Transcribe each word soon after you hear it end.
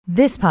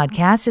This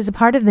podcast is a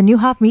part of the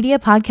Newhoff Media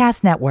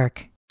Podcast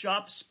Network.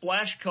 Shop,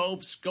 Splash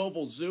Cove,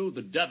 Scoville Zoo,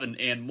 the Devon,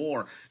 and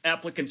more.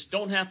 Applicants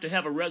don't have to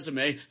have a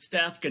resume.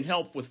 Staff can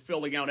help with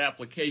filling out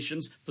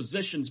applications.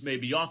 Positions may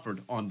be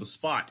offered on the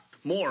spot.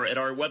 More at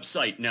our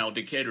website,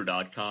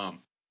 nowdecatur.com.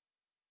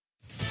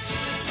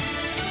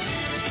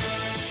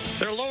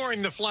 They're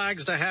lowering the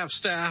flags to half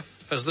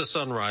staff as the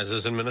sun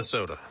rises in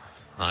Minnesota.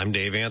 I'm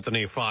Dave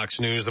Anthony, Fox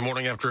News. The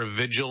morning after a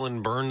vigil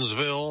in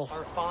Burnsville.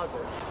 Our Father,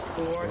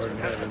 who art in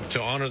heaven.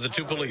 To honor the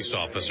two police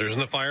officers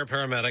and the fire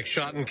paramedic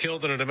shot and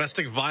killed in a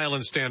domestic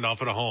violence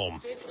standoff at a home.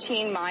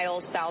 15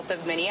 miles south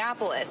of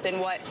Minneapolis in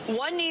what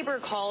one neighbor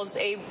calls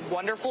a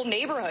wonderful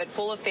neighborhood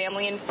full of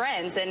family and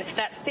friends. And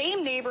that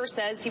same neighbor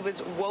says he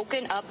was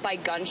woken up by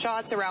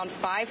gunshots around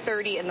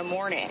 5:30 in the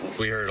morning.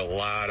 We heard a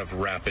lot of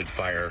rapid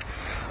fire.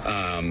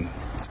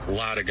 A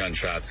lot of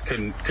gunshots.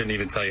 Couldn't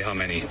even tell you how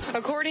many.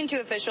 According to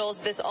officials,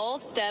 this all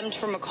stemmed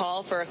from a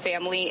call for a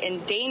family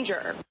in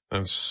danger.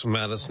 That's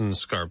Madison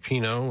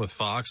Scarpino with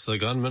Fox. The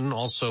gunman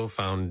also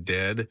found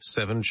dead.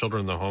 7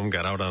 children in the home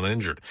got out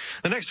uninjured.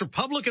 The next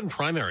Republican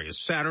primary is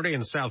Saturday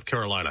in South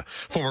Carolina.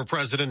 Former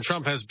President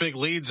Trump has big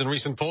leads in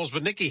recent polls,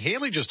 but Nikki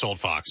Haley just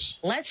told Fox.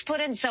 Let's put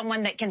in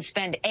someone that can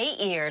spend 8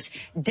 years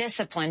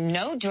disciplined,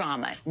 no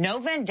drama, no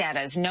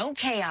vendettas, no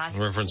chaos.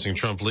 Referencing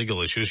Trump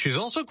legal issues, she's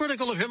also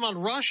critical of him on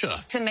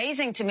Russia. It's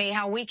amazing to me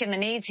how weak in the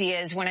knees he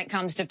is when it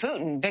comes to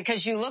Putin,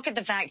 because you look at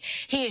the fact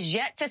he is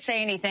yet to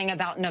say anything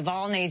about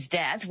Navalny's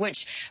death,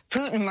 which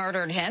Putin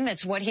murdered him.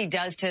 It's what he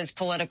does to his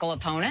political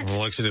opponents.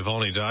 Alexei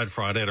Navalny died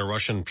Friday at a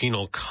Russian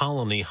penal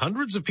colony.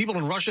 Hundreds of people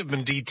in Russia have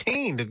been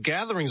detained at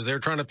gatherings there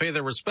trying to pay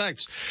their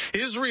respects.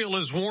 Israel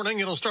is warning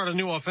it'll start a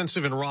new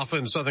offensive in Rafah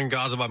in southern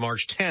Gaza by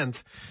March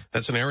 10th.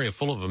 That's an area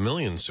full of 1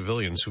 million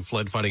civilians who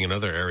fled fighting in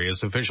other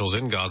areas. Officials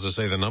in Gaza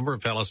say the number of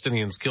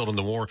Palestinians killed in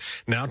the war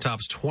now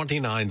tops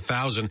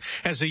 29,000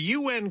 as a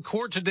UN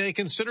court today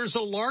considers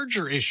a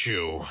larger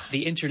issue.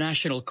 The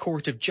International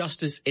Court of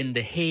Justice in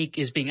The Hague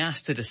is being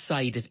asked to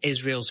decide if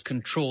Israel's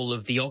control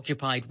of the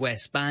occupied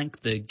West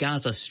Bank, the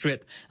Gaza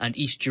Strip and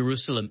East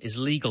Jerusalem is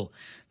legal.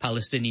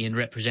 Palestinian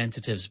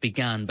representatives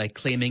began by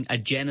claiming a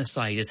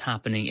genocide is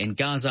happening in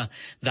Gaza.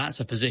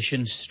 That's a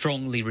position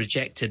strongly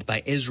rejected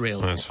by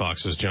Israel. That's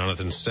Fox's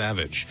Jonathan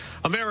Savage.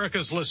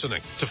 America's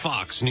listening to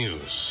Fox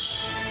News.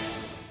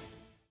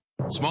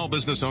 Small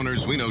business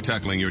owners, we know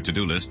tackling your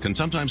to-do list can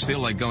sometimes feel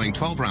like going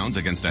 12 rounds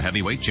against a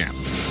heavyweight champ.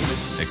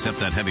 Except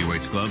that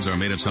heavyweight's gloves are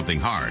made of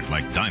something hard,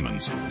 like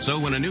diamonds. So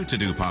when a new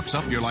to-do pops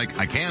up, you're like,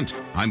 I can't.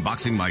 I'm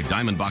boxing my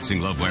diamond boxing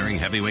glove-wearing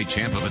heavyweight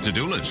champ of a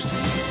to-do list.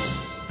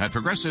 At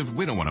Progressive,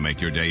 we don't want to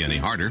make your day any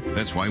harder.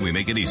 That's why we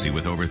make it easy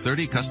with over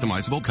 30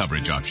 customizable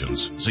coverage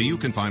options, so you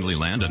can finally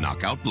land a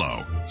knockout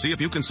blow. See if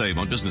you can save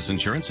on business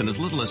insurance in as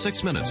little as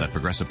 6 minutes at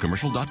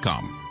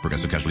ProgressiveCommercial.com.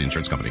 Progressive Casualty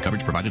Insurance Company.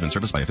 Coverage provided and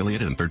serviced by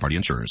affiliated and third-party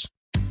insurers.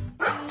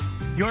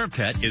 Your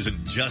pet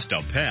isn't just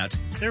a pet,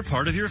 they're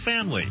part of your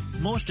family.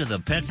 Most of the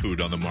pet food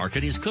on the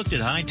market is cooked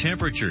at high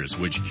temperatures,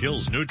 which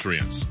kills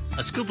nutrients.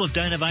 A scoop of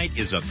Dynovite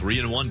is a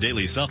 3-in-1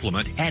 daily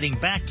supplement, adding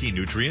back key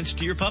nutrients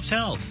to your pup's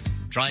health.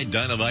 Try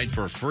Dynovite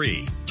for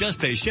free. Just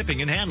pay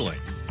shipping and handling.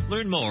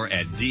 Learn more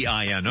at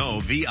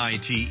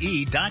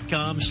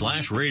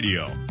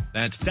DINOVITE.com/radio.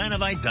 That's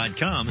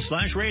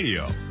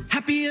Dynovite.com/radio.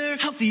 Happier,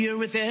 healthier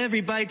with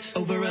every bite.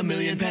 Over 1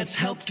 million pets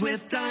helped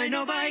with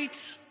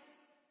Dynovite.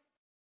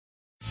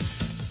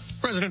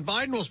 President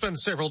Biden will spend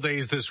several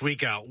days this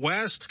week out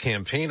west,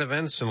 campaign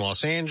events in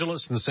Los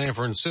Angeles and San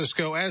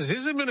Francisco as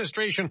his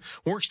administration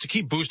works to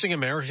keep boosting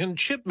American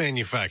chip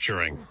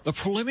manufacturing. A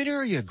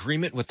preliminary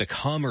agreement with the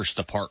Commerce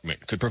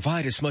Department could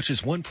provide as much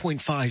as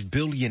 $1.5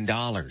 billion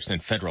in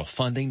federal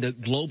funding to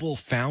global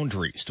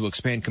foundries to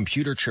expand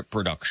computer chip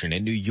production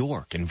in New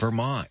York and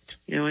Vermont.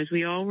 You know, as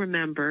we all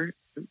remember,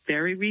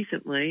 very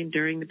recently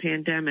during the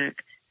pandemic,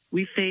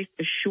 we faced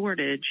a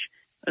shortage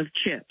of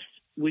chips,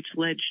 which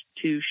led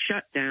to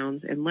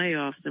shutdowns and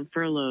layoffs and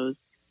furloughs.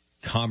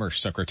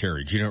 Commerce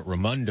Secretary Gina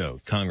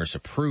Raimondo, Congress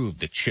approved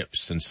the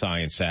CHIPS and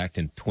Science Act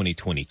in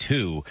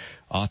 2022,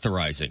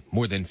 authorizing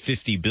more than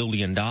 $50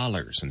 billion in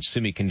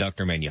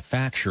semiconductor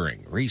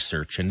manufacturing,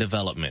 research, and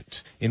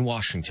development. In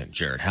Washington,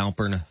 Jared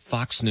Halpern,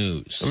 Fox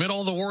News. Amid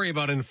all the worry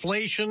about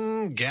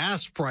inflation,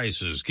 gas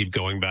prices keep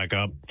going back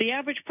up. The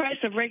average price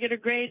of regular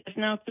grade is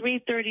now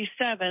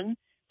 $3.37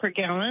 per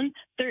gallon,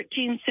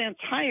 13 cents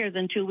higher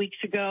than 2 weeks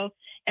ago,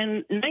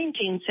 and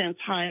 19 cents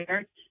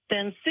higher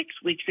than 6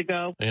 weeks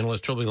ago.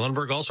 Analyst Trilby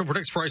Lundberg also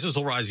predicts prices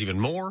will rise even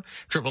more.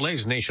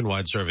 AAA's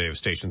nationwide survey of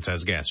stations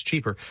has gas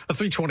cheaper, a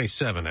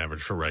 $3.27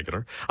 average for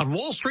regular. On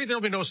Wall Street, there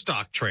will be no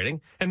stock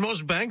trading, and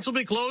most banks will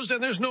be closed,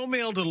 and there's no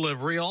mail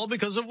delivery, all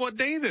because of what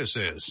day this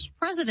is.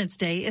 President's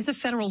Day is a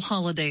federal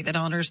holiday that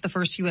honors the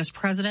first U.S.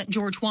 President,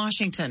 George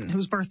Washington,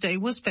 whose birthday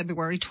was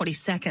February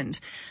 22nd.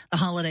 The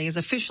holiday is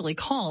officially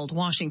called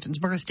Washington's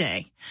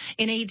birthday.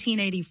 In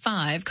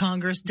 1885,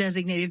 Congress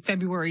designated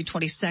February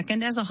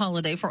 22nd as a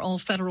holiday for all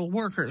federal federal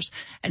workers.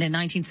 And in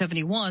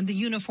 1971, the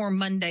Uniform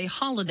Monday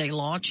holiday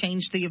law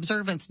changed the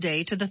observance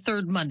day to the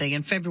third Monday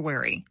in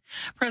February.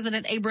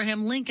 President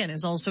Abraham Lincoln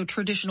is also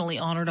traditionally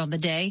honored on the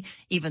day,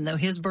 even though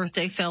his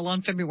birthday fell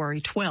on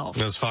February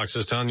 12th. As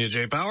Fox's Tanya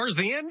J. Powers,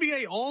 the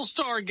NBA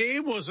All-Star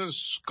Game was a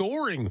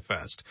scoring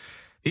fest.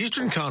 The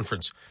Eastern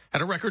Conference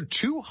had a record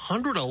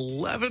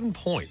 211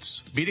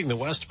 points, beating the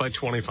West by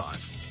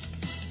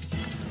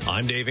 25.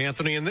 I'm Dave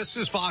Anthony, and this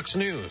is Fox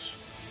News.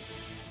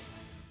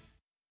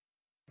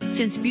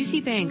 Since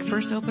Busey Bank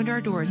first opened our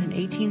doors in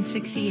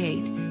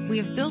 1868, we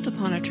have built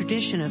upon a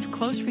tradition of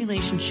close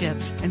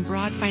relationships and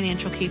broad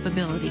financial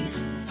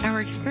capabilities.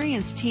 Our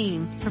experienced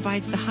team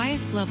provides the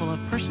highest level of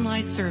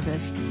personalized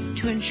service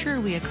to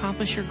ensure we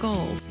accomplish your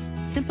goals,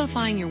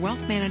 simplifying your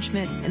wealth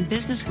management and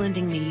business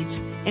lending needs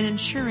and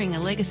ensuring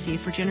a legacy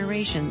for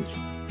generations.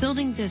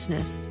 Building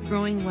business,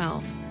 growing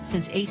wealth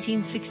since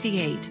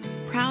 1868.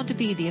 Proud to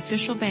be the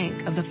official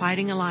bank of the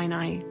Fighting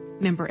Illini.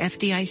 Member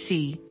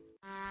FDIC.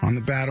 On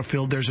the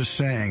battlefield, there's a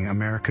saying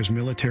America's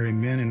military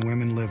men and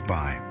women live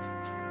by.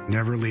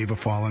 Never leave a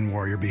fallen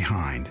warrior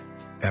behind,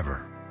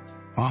 ever.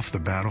 Off the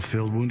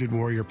battlefield, Wounded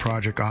Warrior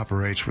Project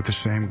operates with the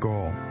same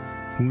goal.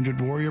 Wounded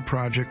Warrior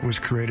Project was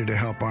created to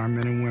help our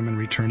men and women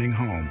returning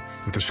home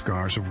with the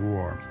scars of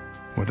war,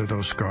 whether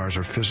those scars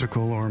are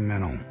physical or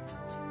mental.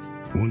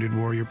 Wounded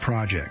Warrior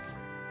Project.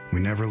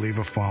 We never leave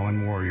a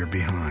fallen warrior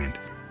behind,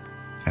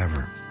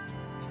 ever.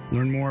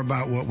 Learn more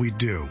about what we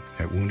do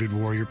at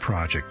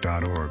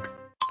woundedwarriorproject.org.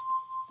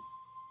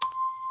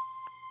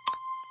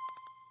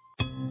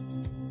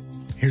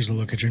 Here's a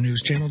look at your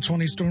News Channel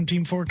 20 Storm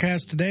Team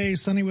forecast today.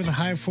 Sunny with a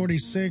high of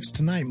 46.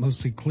 Tonight,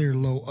 mostly clear,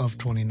 low of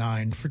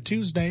 29. For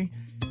Tuesday,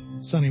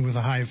 sunny with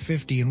a high of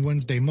 50. And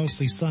Wednesday,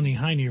 mostly sunny,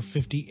 high near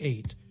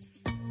 58.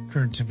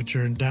 Current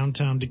temperature in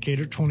downtown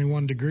Decatur,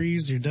 21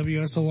 degrees. Your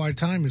WSOY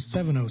time is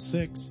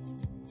 7:06.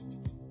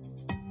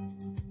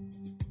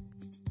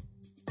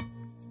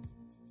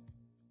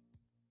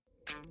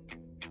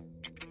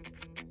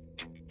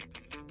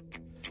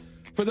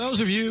 For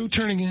those of you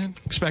turning in,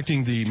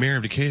 expecting the mayor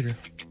of Decatur,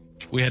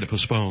 we had to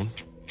postpone.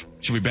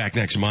 She'll be back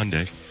next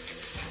Monday.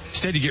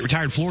 Instead, you get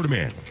retired Florida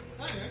man.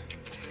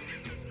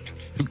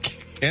 Who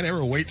can't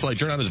ever wait till I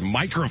turn on his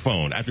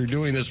microphone after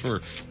doing this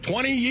for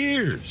 20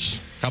 years.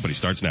 Company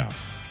starts now.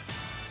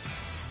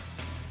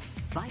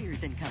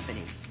 Byers and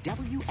Company,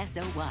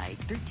 WSOY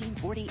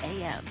 1340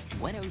 AM,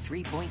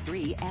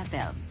 103.3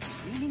 FM,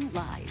 streaming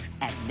live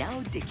at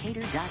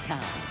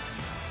nowdecatur.com.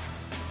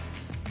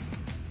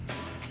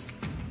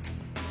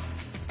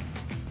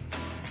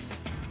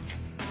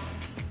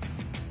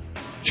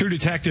 True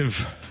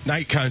Detective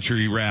Night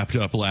Country wrapped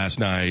up last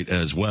night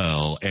as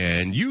well,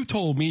 and you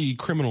told me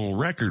criminal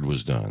record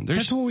was done.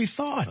 That's what we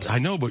thought. I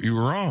know, but you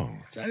were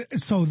wrong.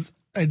 So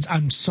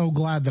I'm so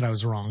glad that I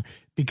was wrong,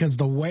 because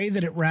the way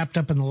that it wrapped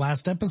up in the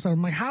last episode,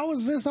 I'm like, how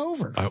is this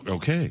over?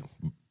 Okay.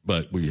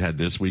 But we had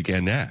this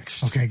weekend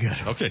next. Okay, good.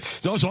 Okay.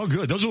 No, it's all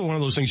good. Those are one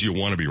of those things you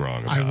want to be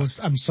wrong about.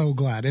 I'm so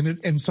glad.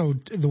 And so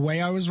the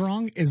way I was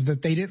wrong is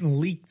that they didn't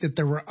leak that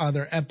there were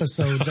other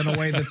episodes in a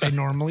way that they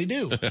normally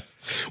do.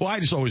 Well,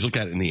 I just always look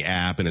at it in the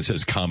app and it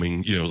says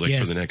coming, for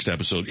the next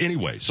episode.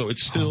 Anyway, so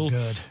it's still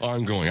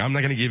ongoing. I'm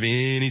not going to give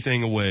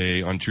anything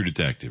away on True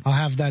Detective. I'll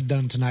have that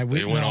done tonight.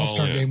 The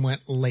All-Star game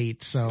went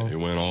late, so. It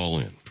went all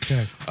in.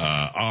 Okay.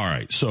 All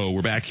right. So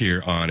we're back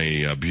here on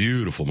a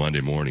beautiful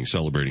Monday morning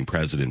celebrating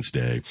President's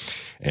Day.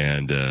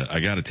 And I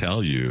got to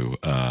tell you,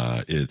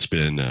 it's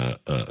been an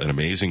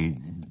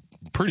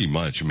pretty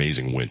much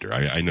amazing winter.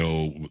 I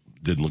know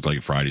didn't look like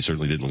a Friday,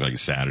 certainly didn't look like a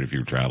Saturday if you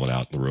were traveling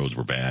out and the roads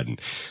were bad,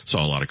 and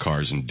saw a lot of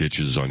cars in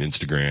ditches on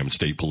Instagram,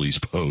 state police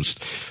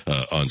posts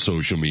on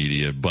social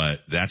media.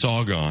 But that's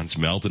all gone. It's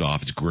melted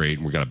off. It's great.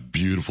 And we've got a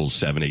beautiful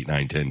 7, 8,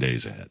 9, 10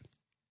 days ahead.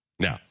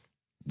 Now,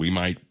 we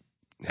might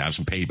have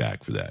some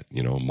payback for that.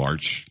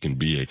 March can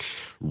be a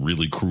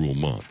really cruel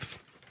month,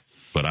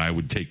 but I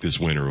would take this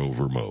winter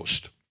over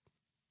most.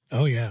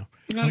 Oh, yeah.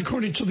 Not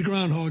according to the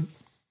groundhog.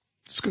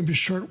 It's going to be a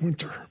short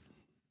winter.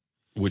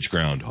 Which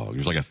groundhog?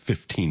 There's like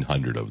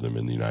 1,500 of them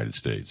in the United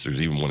States. There's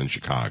even one in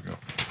Chicago.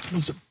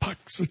 Was it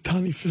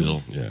Puxatawny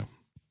Phil?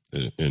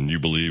 Yeah. And you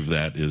believe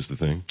that is the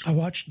thing? I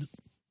watched it.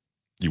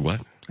 You what?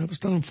 I was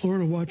down in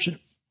Florida watching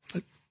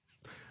it.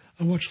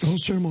 I watched the whole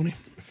ceremony.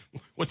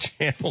 What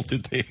channel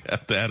did they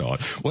have that on?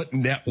 What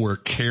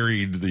network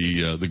carried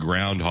the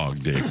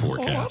Groundhog Day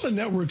forecast? All the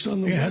networks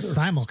on the weather.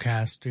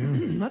 Simulcast,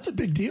 dude. That's a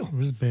big deal. It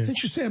was big.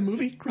 Didn't you say a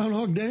movie,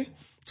 Groundhog Day?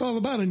 It's all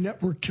about a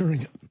network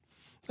carrying it.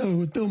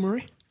 With Bill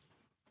Murray.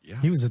 Yeah.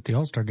 He was at the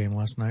All-Star game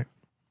last night.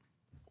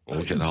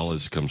 Look at all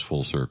this comes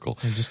full circle.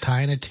 And just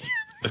tying it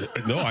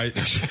together. No, I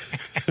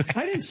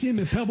didn't see him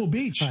at Pebble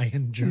Beach.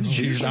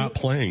 He's not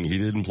playing. He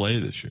didn't play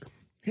this year.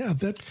 Yeah,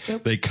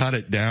 they cut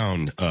it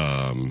down.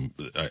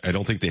 I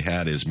don't think they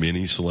had as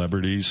many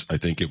celebrities. I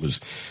think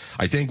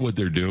what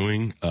they're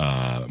doing,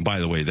 by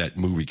the way, that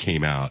movie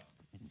came out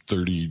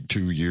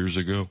 32 years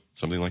ago,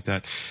 something like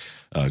that.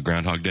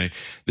 Groundhog Day.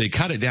 They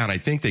cut it down. I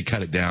think they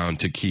cut it down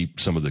to keep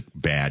some of the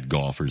bad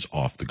golfers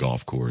off the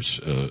golf course,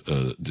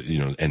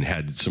 and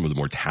had some of the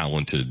more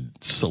talented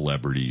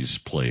celebrities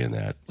play in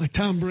that. Like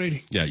Tom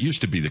Brady. Yeah, it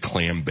used to be the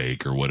clam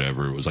bake or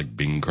whatever. It was like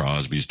Bing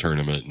Crosby's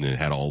tournament, and it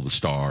had all the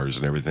stars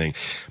and everything.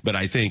 But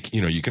I think,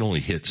 you can only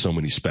hit so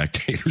many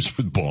spectators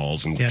with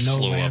balls and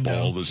slow up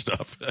all the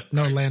stuff.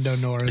 No Lando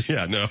Norris.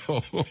 Yeah, no.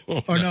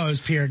 Or no, it was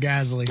Pierre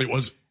Gasly. It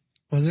was.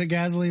 Was it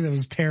Gasly that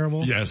was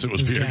terrible? Yes, it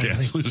was Pierre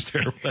Gasly. It was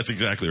terrible. That's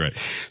exactly right.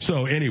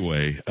 So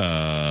anyway,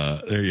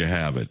 there you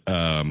have it.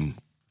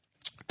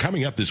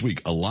 Coming up this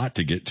week, a lot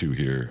to get to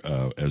here,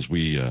 as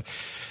we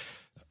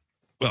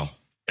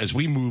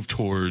move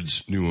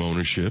towards new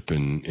ownership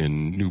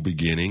and new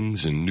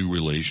beginnings and new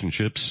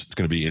relationships. It's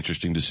going to be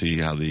interesting to see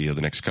how the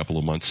next couple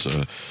of months,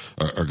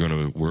 are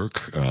going to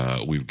work.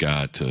 We've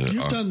got,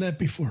 You've done that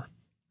before.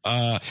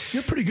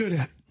 You're pretty good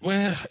at it.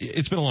 Well,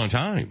 it's been a long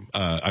time.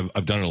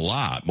 I've done it a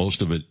lot,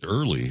 most of it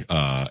early.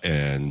 But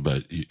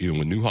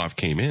when Newhoff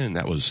came in,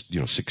 that was,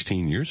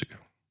 16 years ago.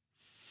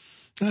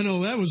 I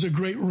know, that was a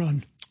great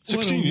run.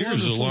 16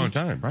 years is a long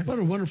time, right? What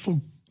a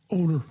wonderful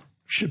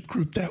ownership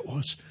group that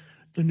was.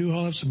 The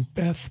Newhoffs and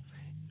Beth.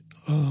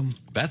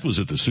 Beth was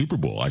at the Super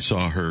Bowl. I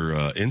saw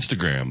her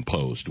Instagram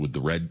post with the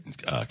red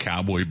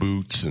cowboy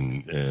boots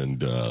and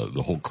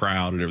the whole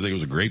crowd and everything. It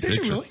was a great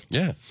picture. Did you really?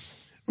 Yeah.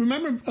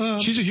 Remember,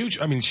 she's a huge,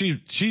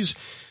 she's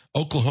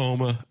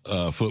Oklahoma,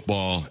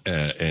 football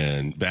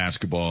and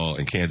basketball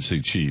and Kansas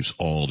City Chiefs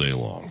all day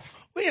long.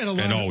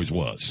 And always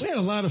was. We had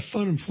a lot of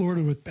fun in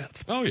Florida with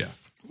Beth. Oh yeah.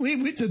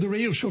 We did the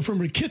radio show from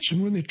her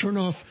kitchen when they turned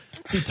off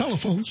the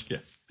telephones. Yeah.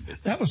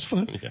 That was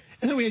fun. Yeah.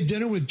 And then we had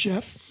dinner with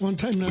Jeff one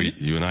time.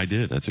 You and I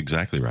did. That's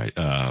exactly right.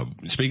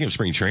 Speaking of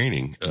spring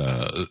training,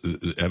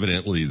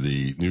 evidently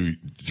the new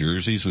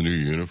jerseys, the new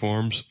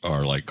uniforms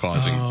are like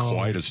causing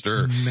quite a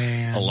stir.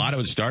 Man. A lot of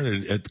it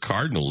started at the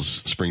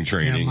Cardinals spring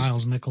training. Yeah,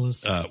 Miles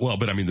Mikolas.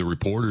 The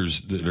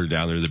reporters that are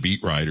down there, the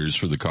beat writers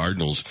for the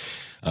Cardinals,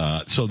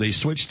 so they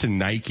switched to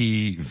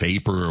Nike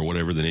Vapor or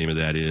whatever the name of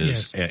that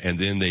is. Yes. And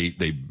then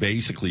they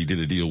basically did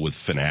a deal with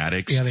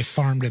Fanatics. Yeah, they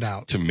farmed it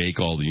out to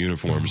make all the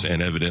uniforms,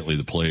 and evidently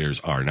the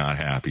players are not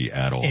happy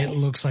at all. It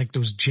looks like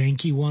those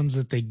janky ones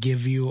that they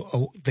give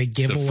you, they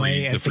give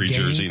away at the free game.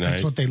 Jersey night.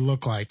 That's what they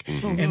look like.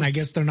 Mm-hmm. And I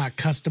guess they're not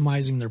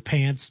customizing their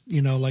pants,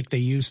 like they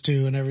used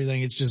to and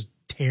everything. It's just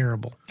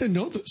terrible. Didn't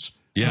know this.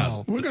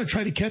 Yeah. We're going to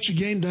try to catch a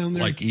game down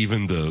there. Like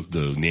even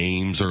the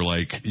names are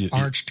like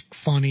arched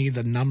funny.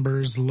 The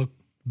numbers look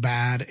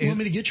bad. You want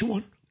me to get you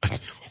one?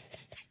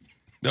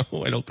 No,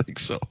 I don't think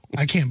so.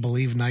 I can't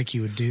believe Nike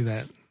would do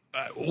that.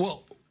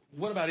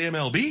 What about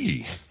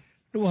MLB?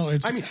 Well,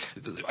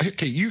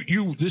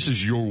 this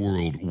is your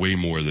world way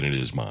more than it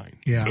is mine.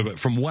 Yeah. But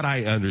from what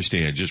I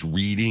understand, just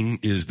reading,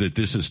 is that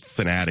this is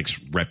Fanatics'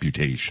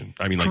 reputation.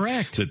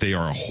 Correct. That they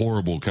are a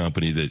horrible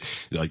company,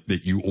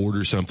 that you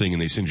order something and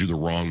they send you the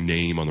wrong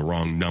name on the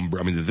wrong number.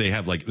 That they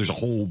have there's a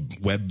whole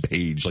web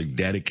page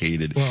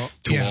dedicated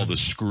to all the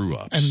screw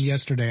ups. And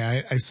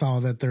yesterday I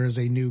saw that there is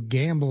a new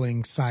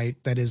gambling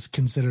site that is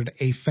considered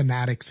a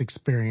Fanatics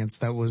experience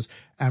that was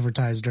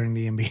advertised during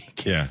the NBA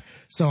game. Yeah.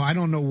 So I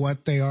don't know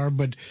what they are,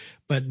 but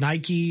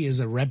Nike is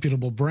a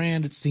reputable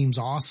brand. It seems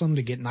awesome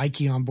to get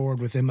Nike on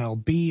board with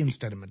MLB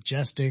instead of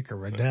Majestic or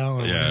Riddell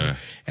or whatever.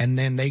 And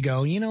then they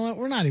go, you know what?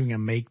 We're not even going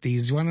to make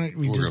these. Why don't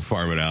we're going to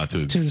farm it out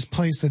to this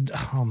place that,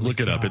 look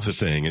it up. It's a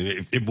thing.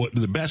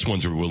 The best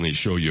ones are willing to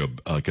show you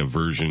a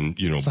version,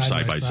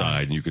 side by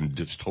side, and you can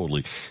just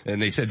totally,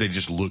 and they said they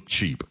just look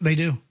cheap. They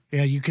do.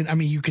 Yeah,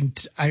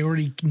 I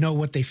already know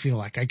what they feel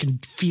like. I can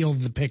feel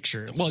the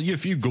picture. Well,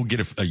 if you go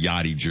get a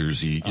Yachty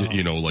jersey,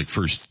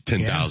 first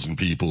 10,000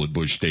 people at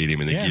Busch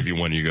Stadium and they give you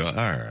one, you go, all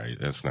right,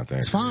 that's not that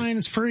It's great. Fine.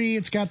 It's free.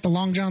 It's got the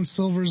Long John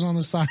Silvers on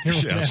the side or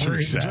whatever.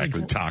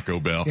 Exactly. Taco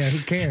Bell. Yeah, who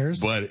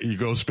cares? But you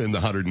go spend the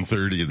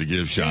 $130 at the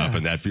gift shop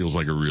and that feels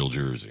like a real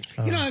jersey.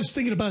 I was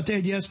thinking about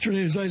that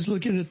yesterday as I was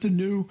looking at the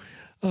new,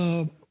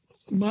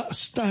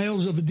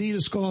 styles of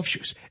Adidas golf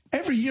shoes.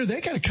 Every year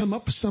they got to come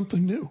up with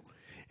something new.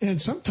 And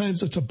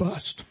sometimes it's a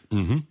bust.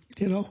 Mm-hmm.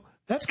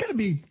 That's got to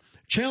be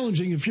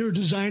challenging if you're a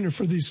designer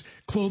for these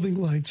clothing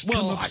lines.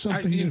 Come up with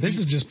something new. This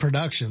is just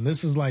production.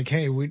 This is like,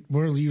 hey,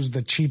 we'll use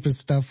the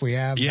cheapest stuff we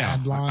have. Yeah.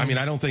 Bad lines.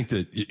 I don't think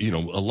that,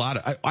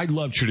 I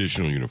love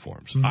traditional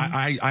uniforms.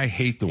 Mm-hmm. I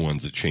hate the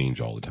ones that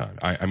change all the time.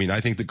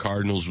 I think the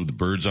Cardinals with the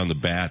birds on the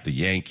bat, the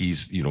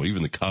Yankees,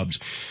 even the Cubs,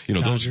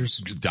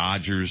 Dodgers. those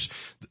Dodgers,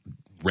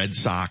 Red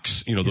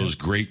Sox, those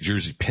great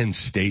jerseys, Penn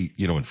State,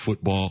 in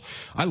football.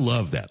 I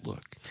love that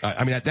look.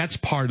 That's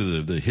part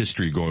of the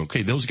history going,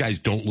 okay, those guys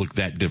don't look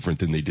that different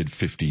than they did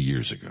 50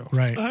 years ago.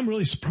 Right. I'm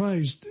really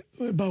surprised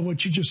about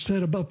what you just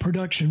said about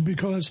production,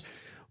 because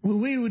when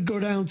we would go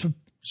down to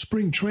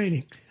spring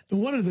training,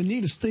 one of the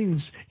neatest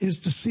things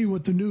is to see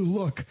what the new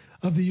look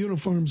of the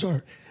uniforms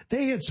are.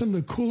 They had some of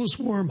the coolest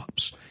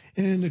warm-ups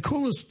and the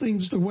coolest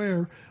things to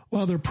wear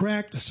while they're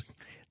practicing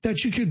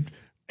that you could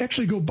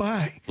actually go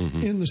buy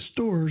in the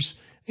stores.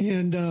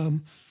 And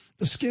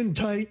the skin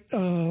tight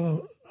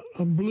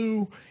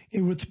blue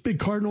with the big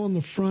cardinal on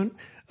the front,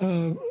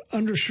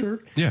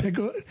 undershirt. Yeah.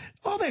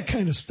 All that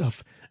kind of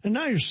stuff. And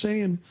now you're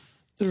saying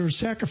they're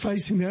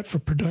sacrificing that for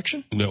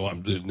production? No,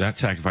 they're not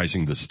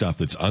sacrificing the stuff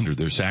that's under.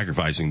 They're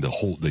sacrificing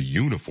the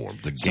uniform,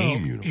 the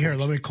game uniform. Here,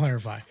 let me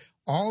clarify.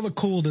 All the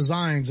cool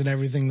designs and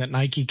everything that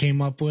Nike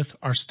came up with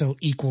are still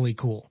equally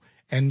cool.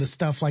 And the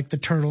stuff like the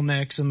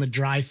turtlenecks and the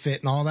dry fit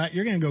and all that,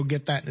 you're going to go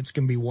get that and it's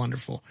going to be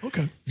wonderful.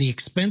 Okay. The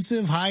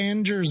expensive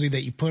high-end jersey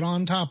that you put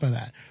on top of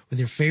that with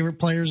your favorite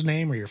player's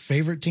name or your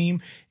favorite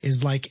team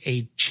is like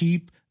a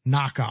cheap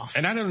knockoff.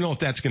 And I don't know if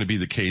that's going to be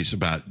the case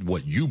about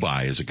what you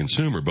buy as a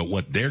consumer, but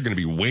what they're going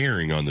to be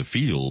wearing on the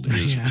field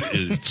is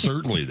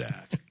certainly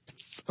that.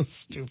 So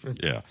stupid.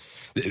 Yeah.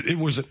 It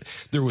was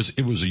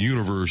a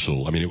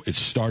universal. I mean, it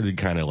started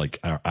kind of like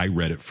I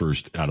read it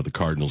first out of the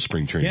Cardinals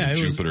spring training in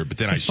Jupiter, but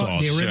then I saw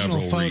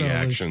several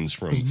reactions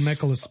from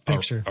Nicholas'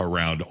 picture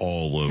around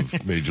all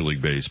of Major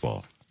League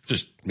Baseball.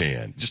 Just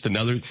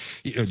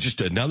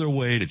another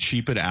way to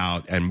cheap it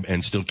out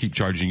and still keep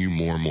charging you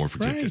more and more for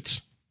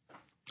tickets.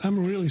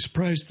 I'm really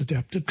surprised at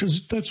that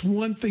because that's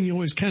one thing you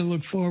always kind of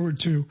look forward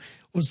to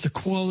was the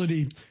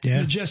quality,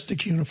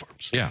 majestic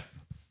uniforms. Yeah.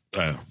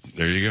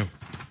 There you go.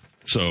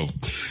 So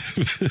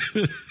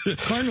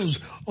Cardinals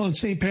on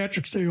St.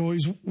 Patrick's Day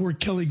always wore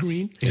Kelly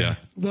green. Yeah.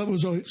 That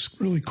was always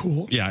really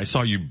cool. Yeah, I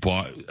saw you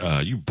bought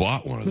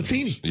one of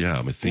Matheny. those.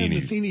 Yeah, Matheny.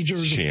 Matheny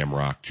jersey.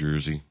 Shamrock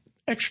jersey.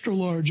 Extra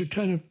large.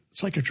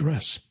 It's like a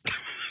dress.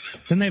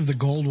 Then they have the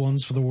gold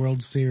ones for the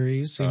World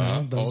Series. A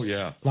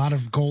lot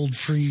of gold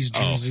frieze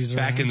jerseys.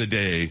 Back in the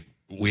day,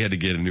 we had to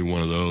get a new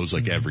one of those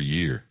every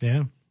year.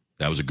 Yeah.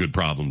 That was a good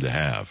problem to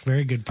have.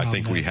 Very good problem. I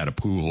think we had a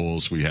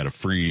Pujols, we had a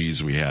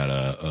Freeze, we had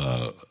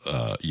a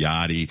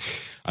Yachty.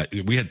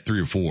 We had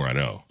 3 or 4, I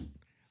know.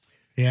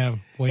 Yeah.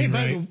 By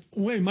the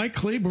way, Mike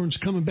Claiborne's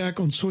coming back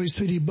on Soy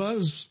City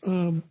Buzz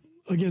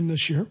again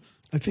this year.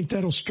 I think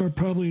that'll start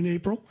probably in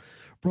April.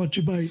 Brought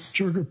to you by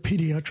Jerger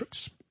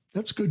Pediatrics.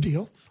 That's a good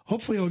deal.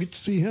 Hopefully I'll get to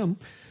see him.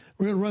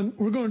 We're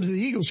going to the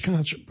Eagles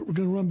concert, but we're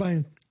going to run by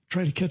and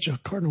try to catch a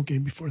Cardinal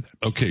game before that.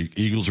 Okay,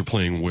 Eagles are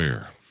playing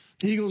where?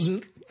 The Eagles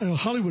at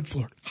Hollywood,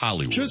 Florida.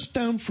 Hollywood. Just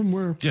down from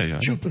where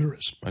Jupiter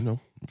is. I know.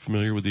 I'm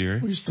familiar with the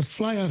area. We used to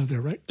fly out of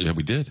there, right? Yeah,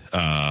 we did.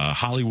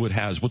 Hollywood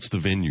what's the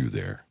venue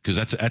there? Because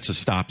that's a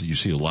stop that you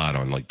see a lot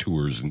on like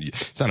tours, and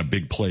it's not a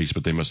big place,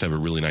 but they must have a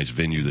really nice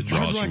venue that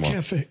draws Hard Rock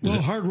Cafe.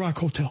 Hard Rock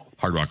Hotel.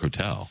 Hard Rock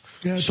Hotel.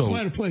 Yeah, it's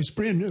quite a place,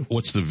 brand new.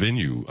 What's the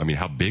venue? I mean,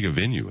 how big a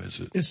venue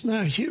is it? It's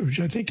not huge.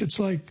 I think it's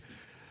like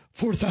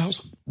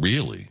 4,000.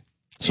 Really?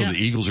 So the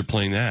Eagles are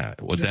playing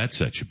that. What'd that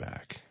set you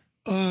back?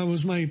 It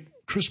was my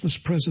Christmas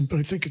present, but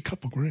I think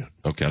 $2,000.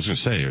 Okay, I was going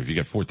to say, if you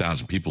got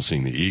 4,000 people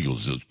seeing the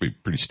Eagles, it's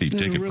pretty steep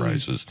ticket really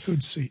prices.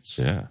 Good seats.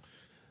 Yeah.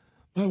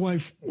 My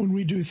wife, when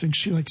we do things,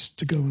 she likes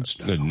to go and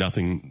stuff.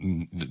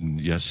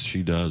 Yes,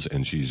 she does,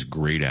 and she's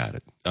great at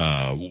it.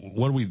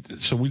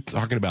 So we're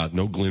talking about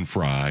no Glenn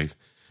Fry.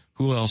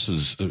 Who else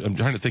is, I'm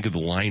trying to think of the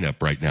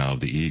lineup right now of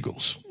the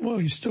Eagles. Well,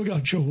 you still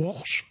got Joe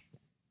Walsh.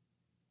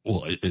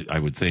 Well, I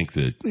would think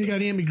that. You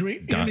got Amy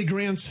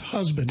Grant's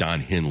husband. Don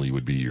Henley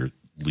would be your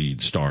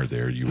lead star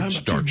there. You would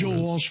start Joe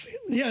Walsh.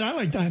 Yeah, I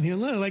like Don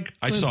Henley.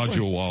 I saw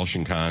Joe Walsh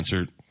in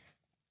concert.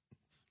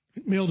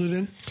 Mailed it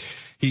in.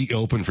 He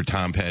opened for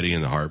Tom Petty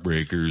and the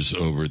Heartbreakers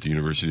over at the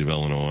University of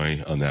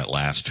Illinois on that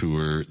last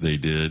tour they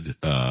did.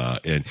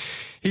 And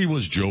he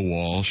was Joe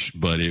Walsh,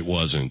 but it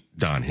wasn't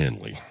Don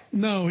Henley.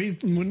 No,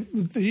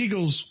 when the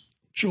Eagles,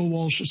 Joe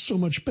Walsh is so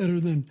much better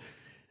than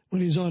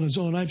when he's on his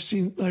own. I've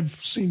seen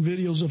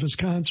videos of his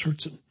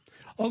concerts, and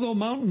although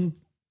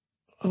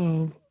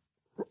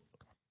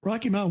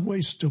Rocky Mountain Way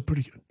is still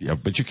pretty good. Yeah,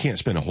 but you can't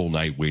spend a whole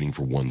night waiting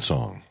for one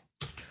song.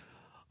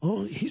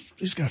 Oh,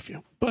 he's got a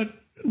few. But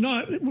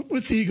no,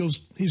 with the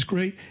Eagles, he's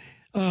great.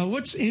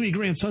 What's Amy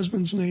Grant's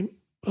husband's name?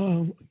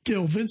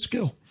 Vince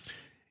Gill.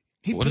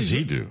 What does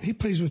he do? He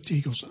plays with the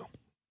Eagles now.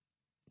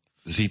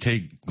 Does he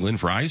take Glenn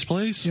Fry's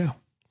place? Yeah.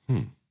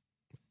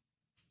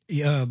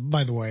 Yeah,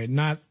 by the way,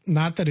 not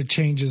that it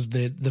changes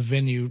the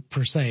venue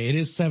per se. It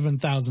is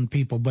 7,000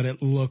 people, but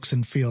it looks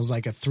and feels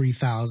like a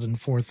 3,000,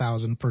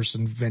 4,000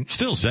 person venue.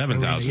 Still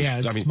 7,000. Yeah,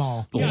 it's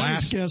small.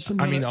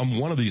 On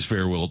one of these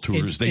farewell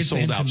tours, they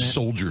sold out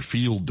Soldier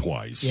Field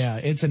twice. Yeah,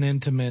 it's an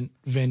intimate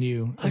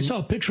venue. I saw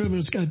a picture of it.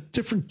 It's got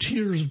different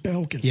tiers of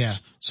balconies. Yeah.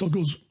 So it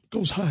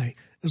goes high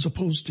as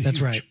opposed to That's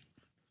huge. right.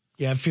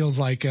 Yeah, it feels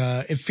like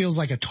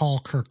a tall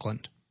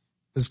Kirkland.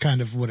 Is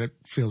kind of what it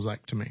feels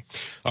like to me.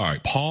 All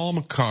right. Paul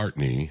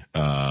McCartney,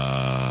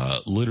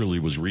 literally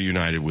was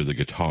reunited with a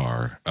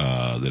guitar,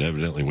 that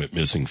evidently went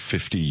missing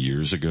 50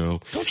 years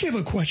ago. Don't you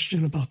have a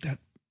question about that?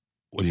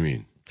 What do you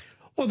mean?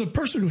 Well, the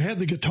person who had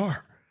the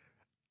guitar,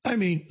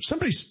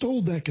 somebody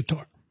stole that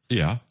guitar.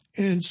 Yeah.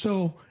 And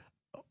so,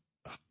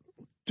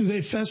 do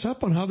they fess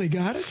up on how they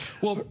got it?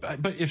 Well,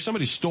 but if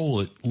somebody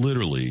stole it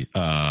literally,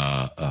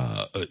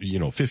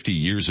 50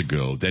 years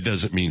ago, that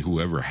doesn't mean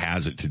whoever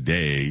has it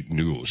today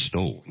knew it was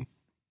stolen.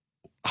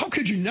 How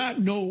could you not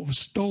know it was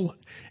stolen?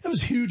 It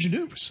was huge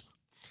news.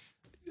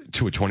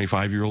 to a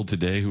 25-year-old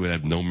today who would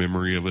have no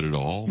memory of it at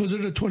all? Was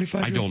it a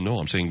 25-year-old? I don't know.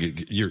 I'm saying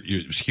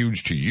it's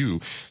huge to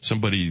you.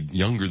 Somebody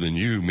younger than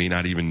you may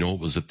not even know it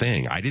was a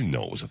thing. I didn't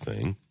know it was a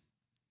thing.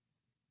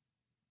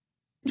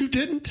 You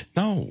didn't?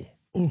 No.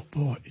 Oh,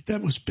 boy.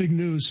 That was big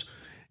news.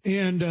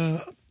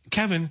 And,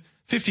 Kevin,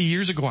 50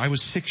 years ago, I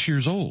was 6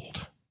 years old.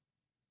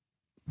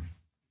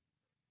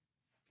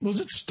 Was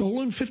it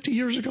stolen 50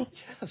 years ago?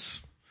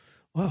 Yes.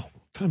 Wow.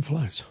 Time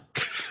flies.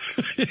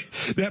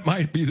 That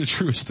might be the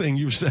truest thing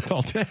you've said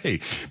all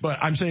day. But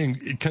I'm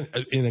saying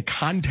in a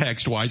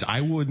context-wise,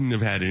 I wouldn't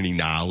have had any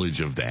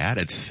knowledge of that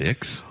at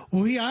 6.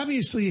 Well, he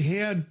obviously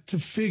had to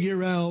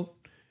figure out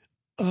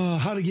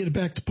how to get it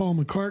back to Paul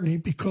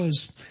McCartney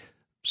because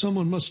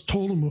someone must have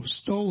told him it was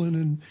stolen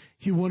and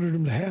he wanted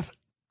him to have it.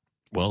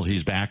 Well,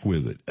 he's back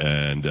with it.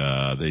 And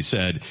they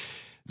said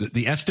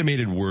the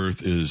estimated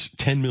worth is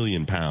 10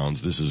 million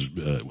pounds. This is,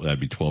 that'd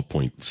be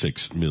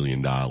 $12.6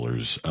 million.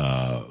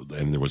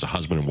 And there was a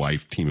husband and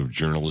wife team of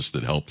journalists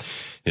that helped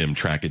him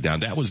track it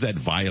down. That was that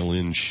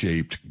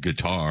violin-shaped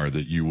guitar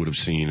that you would have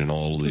seen in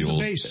all of the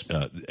old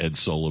Ed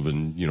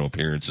Sullivan,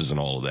 appearances and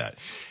all of that.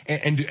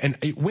 And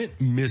it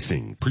went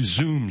missing,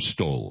 presumed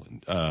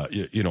stolen,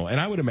 and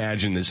I would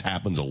imagine this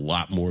happens a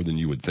lot more than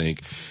you would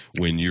think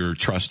when you're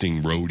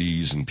trusting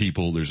roadies and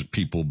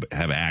people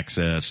have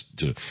access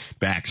to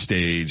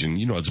backstage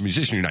and, as a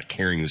musician, you're not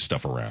carrying this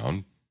stuff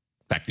around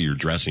back to your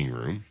dressing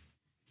room.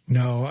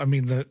 No, I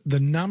mean, the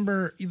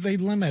number, they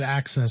limit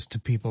access to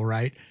people,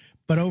 right?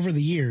 But over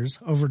the years,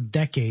 over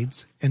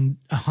decades, and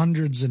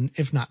hundreds and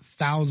if not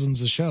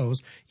thousands of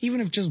shows, even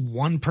if just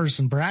one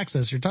person per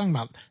access, you're talking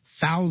about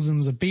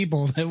thousands of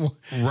people that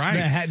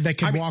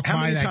could walk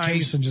by that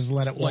case and just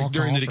let it walk off. Like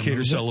during the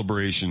Decatur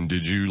celebration,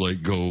 did you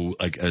go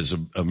as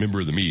a member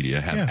of the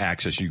media have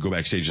access? You go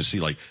backstage and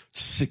see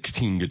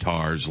 16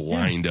 guitars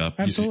lined up.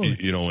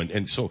 Absolutely.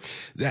 And so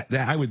that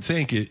I would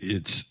think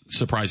it's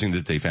surprising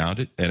that they found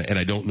it. And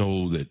I don't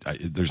know that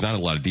there's not a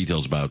lot of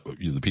details about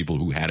the people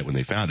who had it when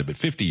they found it, but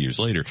 50 years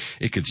later,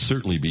 it could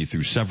certainly be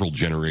through several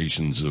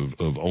generations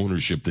of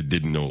ownership that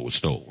didn't know it was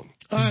stolen.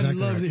 I'd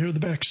love to hear the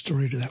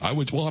backstory to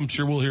that. Well, I'm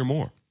sure we'll hear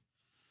more.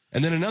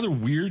 And then another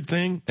weird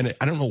thing, and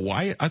I don't know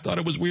why I thought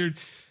it was weird,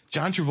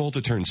 John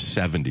Travolta turned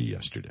 70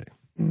 yesterday.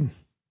 Mm.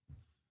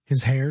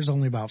 His hair's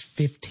only about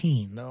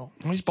 15, though.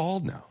 Oh, he's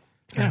bald now.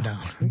 Yeah. I know.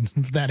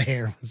 That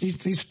hair.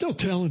 He's still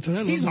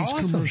talented. He's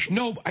awesome.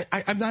 No,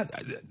 I'm not.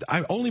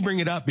 I only bring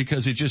it up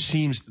because it just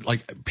seems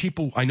like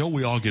people, I know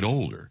we all get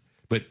older.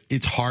 But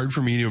it's hard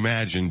for me to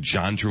imagine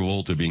John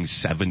Travolta being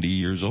 70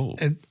 years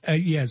old.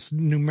 Yes,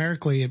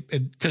 numerically.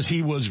 Because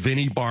he was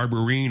Vinnie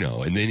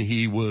Barbarino, and then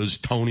he was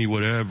Tony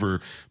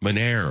whatever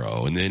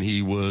Manero, and then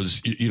he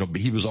was,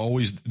 he was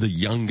always the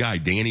young guy,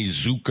 Danny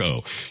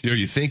Zuko.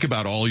 You think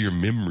about all your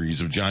memories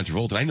of John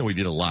Travolta. I know he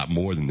did a lot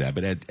more than that,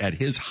 but at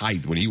his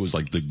height, when he was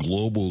like the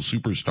global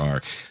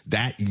superstar,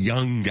 that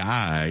young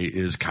guy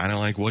is kind of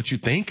like what you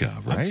think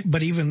of, right?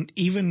 But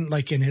even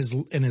like in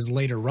his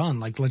later run,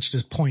 let's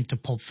just point to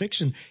Pulp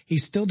Fiction. He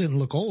still didn't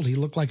look old. He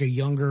looked like a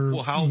younger,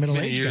 middle-aged guy. How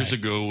many years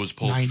ago was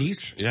Pulp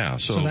 90s. Yeah.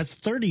 So that's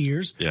 30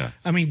 years. Yeah.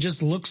 I mean,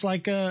 just looks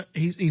like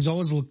he's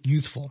always looked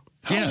youthful.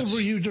 How old were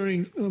you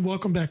during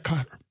Welcome Back,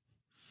 Kotter?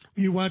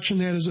 Were you watching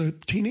that as a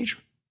teenager?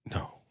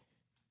 No.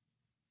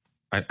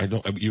 I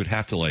don't, you would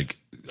have to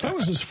that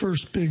was his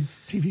first big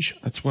TV show.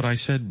 That's what I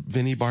said,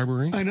 Vinnie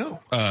Barbarino. I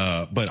know.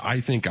 But I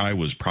think I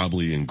was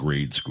probably in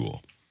grade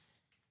school.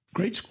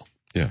 Grade school?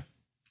 Yeah.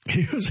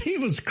 He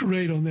was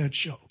great on that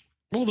show.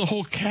 Well, the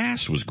whole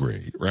cast was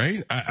great,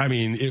 right? I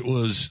mean, it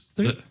was.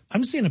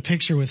 I'm seeing a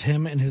picture with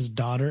him and his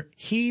daughter.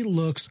 He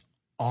looks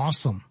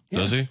awesome.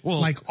 Does he?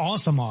 Well,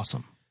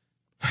 awesome.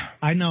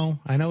 I know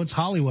it's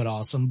Hollywood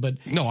awesome,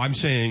 but. No, I'm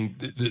saying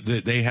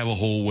that they have a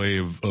whole way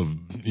of,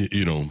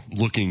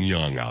 looking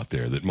young out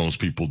there that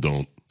most people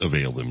don't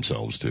avail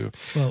themselves to.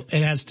 Well,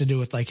 it has to do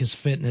with his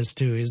fitness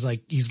too.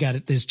 He's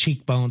got his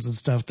cheekbones and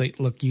stuff that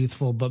look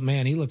youthful, but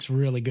man, he looks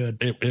really good.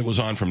 It was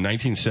on from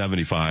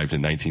 1975 to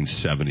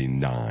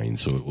 1979.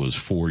 So it was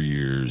 4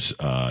 years,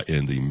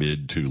 in the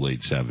mid to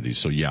late 70s.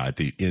 So yeah, at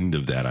the end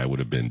of that, I would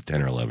have been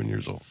 10 or 11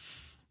 years old.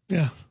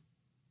 Yeah.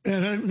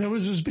 And that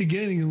was his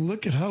beginning, and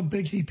look at how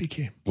big he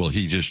became. Well,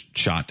 he just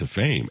shot to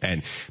fame.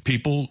 And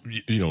people,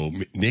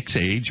 Nick's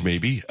age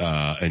maybe,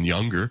 and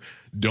younger,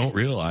 don't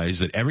realize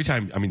that every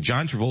time,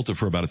 John Travolta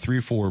for about a 3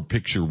 or 4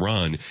 picture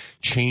run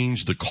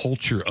changed the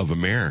culture of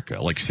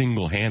America,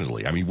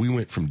 single-handedly. We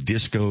went from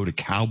disco to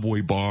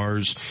cowboy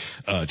bars,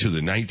 to the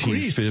 1950s.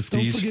 Grease.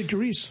 Don't forget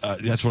Grease.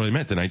 That's what I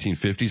meant, the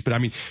 1950s.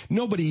 But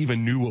nobody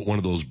even knew what one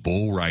of those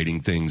bull riding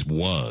things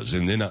was.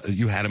 And then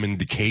you had him in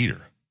Decatur.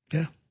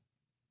 Yeah.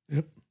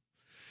 Yep.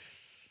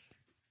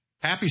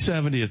 Happy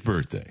 70th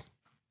birthday.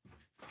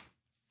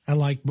 I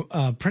like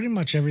pretty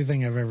much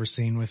everything I've ever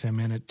seen with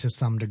him in it to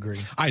some degree.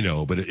 I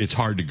know, but it's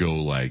hard to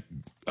go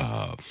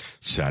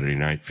Saturday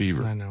Night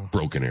Fever. I know.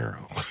 Broken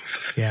Arrow.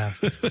 Yeah.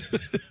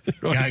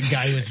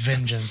 Guy with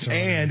vengeance.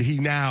 And he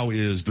now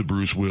is the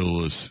Bruce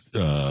Willis,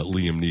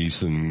 Liam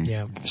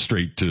Neeson,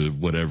 straight to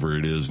whatever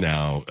it is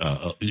now.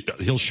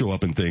 He'll show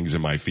up in things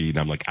in my feed, and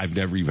I'm like, I've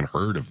never even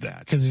heard of that.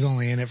 Because he's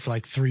only in it for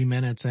like 3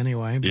 minutes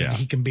anyway. But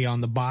he can be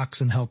on the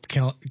box and help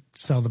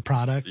sell the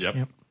product.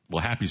 Yep.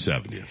 Well, happy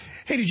 70th.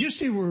 Hey, did you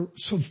see where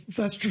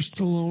Sylvester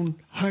Stallone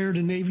hired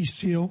a Navy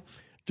SEAL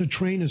to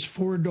train his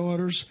 4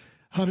 daughters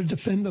how to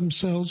defend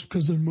themselves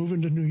because they're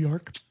moving to New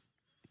York?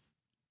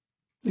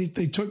 He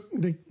took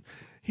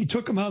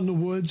them out in the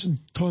woods and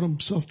taught them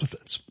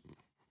self-defense.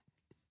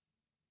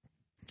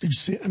 Did you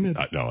see it? I mean,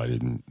 no, I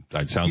didn't.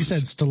 You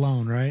said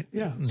Stallone, right?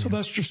 Yeah,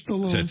 Sylvester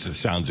Stallone. That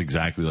sounds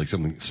exactly like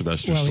something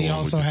Sylvester Stallone would do. Well, he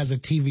also has a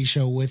TV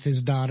show with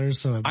his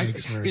daughters, so it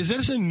makes for... Is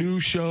this a new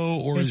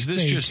show, or is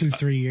this just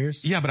 2-3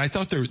 years? Yeah, but I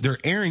thought they're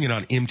airing it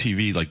on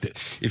MTV. Like,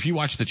 if you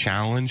watch The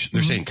Challenge,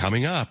 they're saying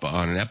coming up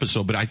on an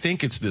episode, but I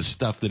think it's this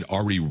stuff that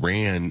already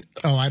ran.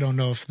 Oh, I don't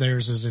know if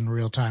theirs is in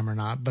real time or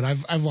not, but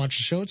I've watched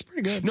the show. It's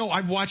pretty good. No,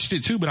 I've watched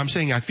it too, but I'm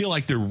saying I feel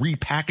like they're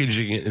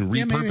repackaging it and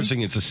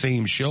repurposing it's the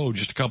same show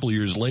just a couple of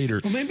years later.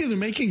 Well, maybe they're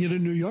making it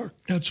in New York.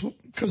 That's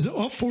because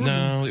all 4 of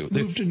them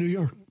moved to New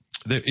York.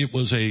 It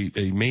was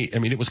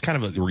it was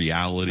kind of a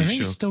reality show. I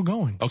think it's still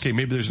going. Okay,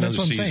 maybe there's another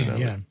season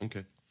of it.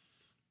 Okay.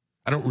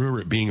 I don't remember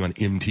it being on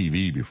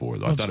MTV before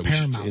though. I thought it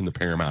was in the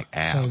Paramount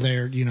app. So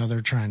they're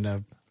trying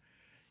to,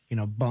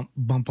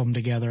 bump them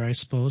together, I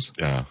suppose.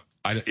 Yeah.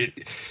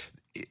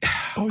 You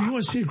want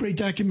to see a great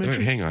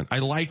documentary? Hang on. I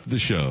liked the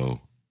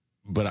show,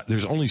 but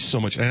there's only so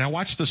much, and I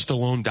watched the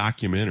Stallone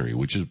documentary,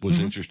 which was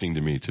interesting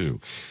to me too.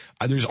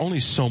 There's only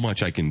so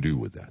much I can do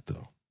with that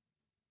though.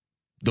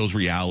 Those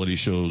reality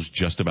shows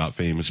just about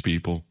famous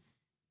people,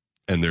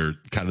 and they're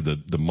kind of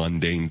the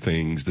mundane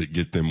things that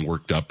get them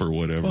worked up or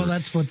whatever. Well,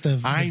 that's what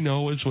I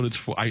know it's what it's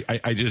for.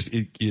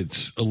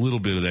 It's a little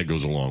bit of that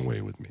goes a long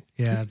way with me.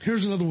 Yeah.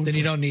 Here's another one. Then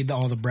you don't need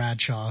all the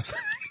Bradshaws.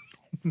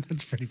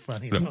 That's pretty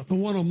funny. No. The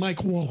one on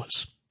Mike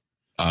Wallace.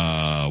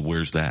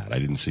 Where's that? I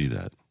didn't see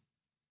that.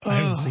 I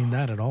haven't seen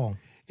that at all.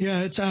 Yeah,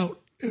 it's out.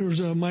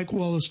 There's a Mike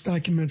Wallace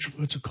documentary.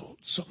 What's it called?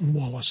 Something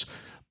Wallace.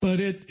 But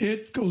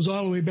it goes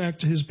all the way back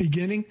to his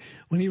beginning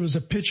when he was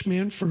a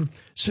pitchman for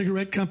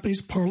cigarette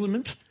companies,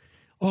 Parliament,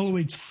 all the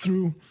way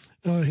through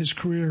his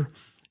career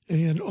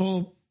and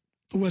all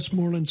the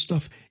Westmoreland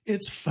stuff.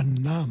 It's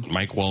phenomenal.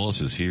 Mike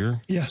Wallace is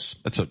here? Yes.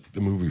 That's a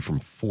movie from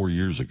 4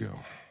 years ago.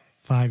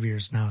 5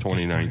 years now.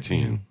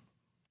 2019.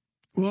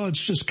 Well,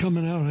 it's just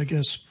coming out, I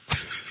guess.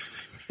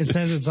 It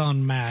says it's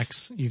on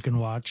Max. You can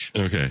watch.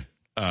 Okay.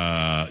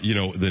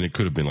 Then it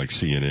could have been like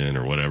CNN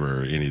or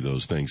whatever, any of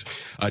those things.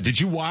 Did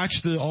you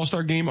watch the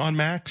All-Star game on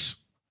Max?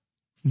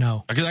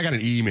 No. Because I got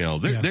an email.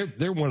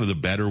 They're one of the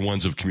better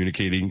ones of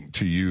communicating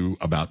to you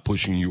about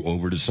pushing you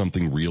over to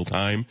something real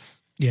time.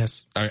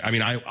 Yes. I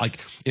mean,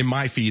 in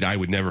my feed, I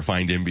would never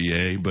find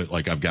NBA, but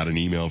like I've got an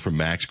email from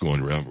Max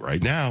going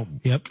right now.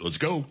 Yep. Let's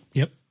go.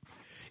 Yep.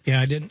 Yeah,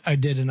 I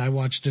did, and I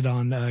watched it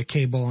on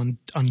cable on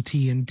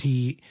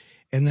TNT.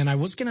 And then I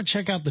was going to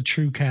check out the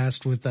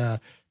TrueCast with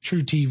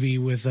True TV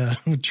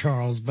with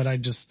Charles, but I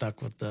just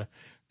stuck with the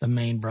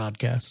main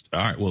broadcast. All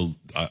right. Well,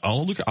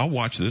 I'll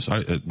watch this.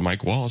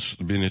 Mike Wallace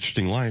would be an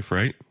interesting life,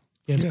 right?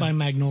 Yeah, it's by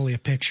Magnolia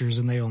Pictures,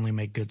 and they only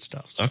make good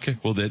stuff. So. Okay.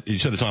 Well, you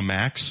said it's on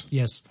Max?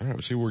 Yes. All right.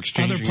 We'll see we're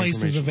exchanging other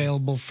places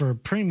available for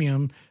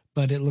premium,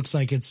 but it looks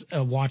like it's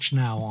a watch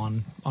now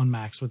on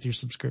Max with your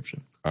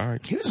subscription. All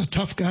right. He was a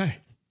tough guy.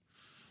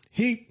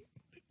 He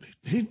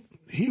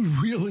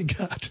really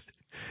got.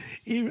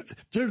 It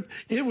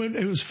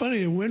was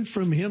funny. It went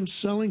from him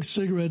selling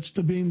cigarettes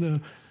to being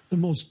the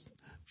most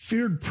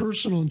feared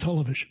person on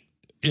television.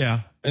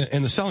 Yeah,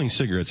 and the selling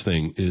cigarettes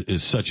thing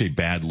is such a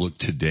bad look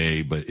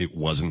today, but it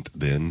wasn't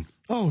then.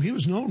 Oh, he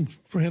was known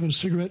for having a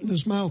cigarette in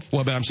his mouth.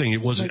 Well, but I'm saying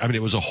it wasn't. I mean,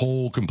 it was a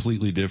whole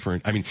completely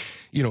different. I mean,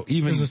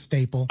 even it was a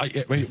staple.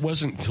 It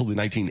wasn't until the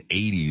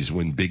 1980s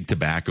when big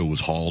tobacco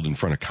was hauled in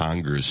front of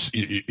Congress,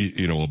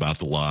 about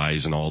the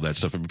lies and all that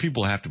stuff. I mean,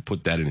 people have to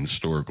put that in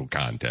historical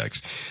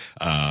context.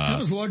 That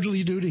was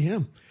largely due to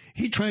him.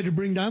 He tried to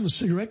bring down the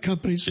cigarette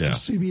companies until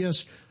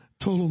CBS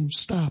told him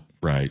stop.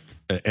 Right.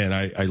 And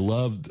I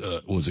loved,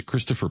 was it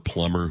Christopher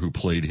Plummer who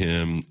played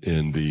him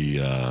in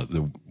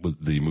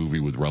the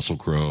movie with Russell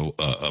Crowe,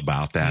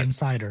 about that?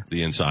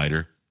 The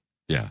Insider.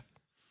 Yeah.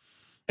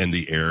 And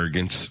the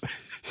arrogance.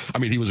 I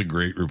mean, he was a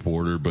great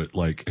reporter, but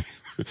like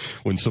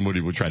when somebody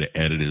would try to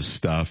edit his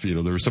stuff,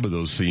 there were some of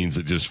those scenes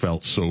that just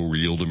felt so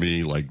real to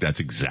me. Like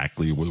that's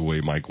exactly the way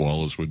Mike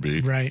Wallace would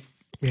be. Right.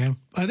 Yeah.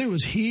 I think it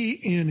was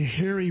he and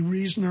Harry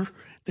Reasoner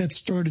that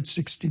started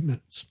 60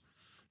 Minutes.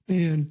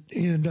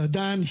 And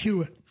Don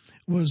Hewitt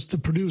was the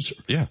producer.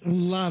 Yeah. A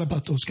lot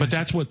about those guys. But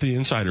that's what the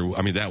Insider,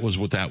 I mean, that was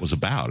what that was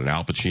about. And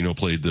Al Pacino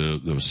played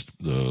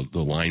the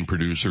line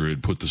producer who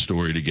had put the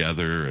story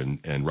together,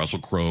 and Russell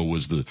Crowe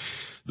was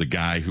the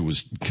guy who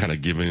was kind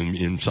of giving him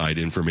inside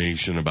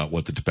information about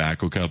what the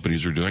tobacco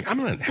companies were doing. I'm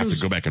going to have to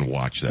go back and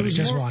watch that.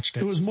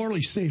 It was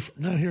Morley Safer,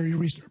 not Harry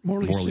Reasoner.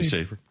 Morley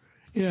Safer.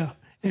 Yeah.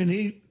 And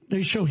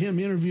they show him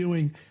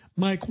interviewing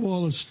Mike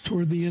Wallace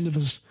toward the end of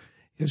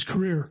his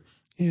career.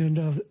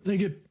 and they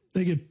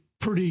get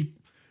pretty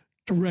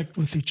direct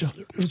with each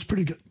other. It was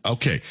pretty good.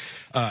 Okay.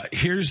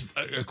 Here's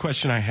a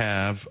question I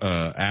have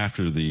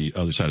after the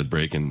other side of the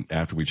break and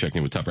after we check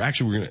in with Tupper.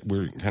 Actually,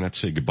 we're going to have to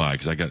say goodbye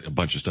because I got a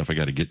bunch of stuff I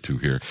got to get to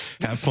here.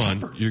 Have fun.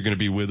 Tupper. You're going to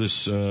be with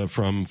us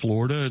from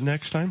Florida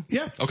next time?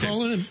 Yeah. Okay.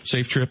 Call in.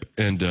 Safe trip,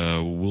 and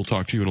we'll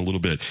talk to you in a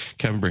little bit.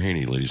 Kevin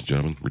Berhaney, ladies and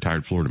gentlemen,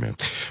 retired Florida man.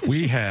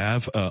 We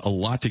have a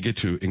lot to get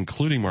to,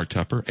 including Mark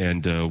Tupper,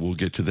 and we'll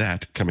get to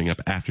that coming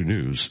up after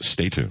news.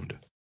 Stay tuned.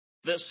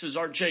 This is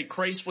RJ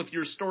Crace with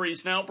your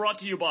stories now, brought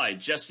to you by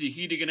Jesse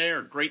Heating and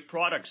Air. Great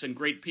products and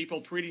great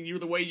people treating you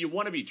the way you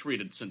want to be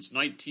treated since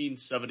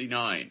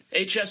 1979.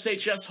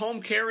 HSHS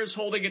Home Care is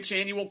holding its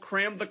annual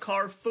Cram the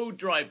Car food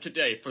drive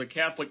today for the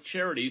Catholic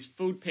Charities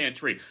Food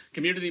Pantry.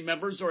 Community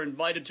members are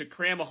invited to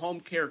cram a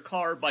home care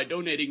car by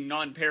donating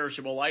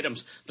non-perishable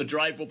items. The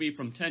drive will be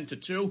from 10 to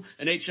 2.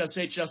 An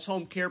HSHS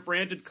Home Care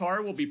branded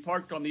car will be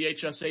parked on the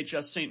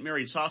HSHS St.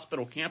 Mary's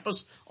Hospital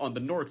campus on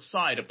the north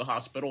side of the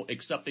hospital,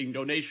 accepting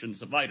donations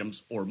of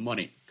items or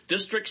money.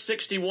 District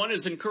 61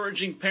 is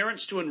encouraging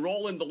parents to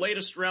enroll in the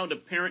latest round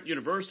of Parent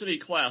University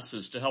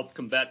classes to help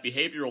combat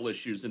behavioral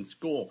issues in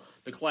school.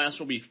 The class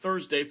will be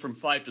Thursday from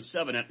 5 to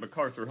 7 at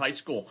MacArthur High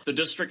School. The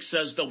district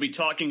says they'll be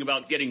talking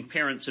about getting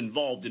parents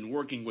involved in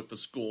working with the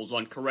schools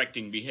on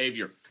correcting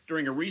behavior.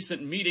 During a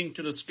recent meeting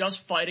to discuss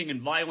fighting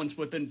and violence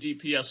within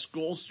DPS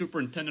schools,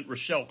 Superintendent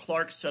Rochelle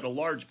Clark said a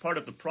large part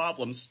of the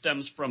problem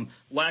stems from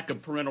lack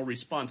of parental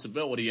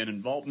responsibility and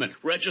involvement.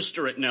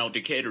 Register at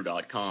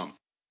nowdecatur.com.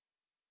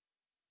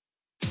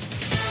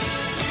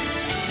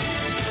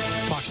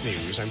 Fox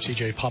News, I'm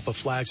CJ. Papa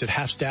flags at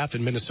half-staff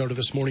in Minnesota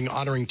this morning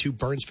honoring 2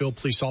 Burnsville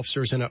police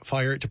officers and a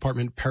fire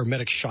department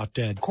paramedic shot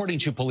dead. According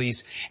to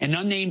police, an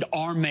unnamed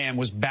armed man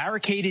was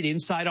barricaded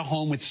inside a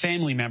home with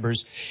family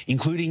members,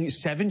 including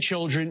 7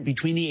 children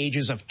between the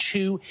ages of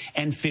 2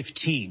 and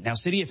 15. Now,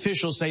 city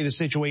officials say the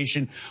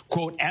situation,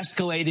 quote,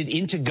 escalated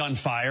into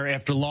gunfire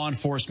after law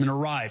enforcement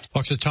arrived.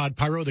 Fox's Todd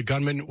Pyro, the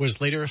gunman, was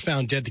later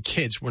found dead. The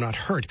kids were not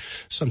hurt.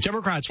 Some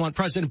Democrats want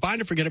President Biden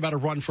to forget about a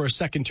run for a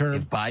second term.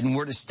 If Biden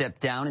were to step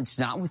down,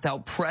 it's not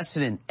without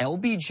precedent.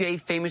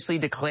 LBJ famously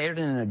declared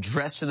in an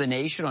address to the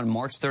nation on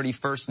March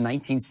 31st,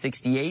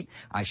 1968,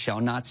 I shall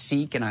not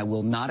seek and I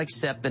will not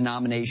accept the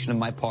nomination of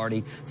my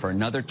party for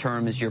another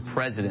term as your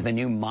president. The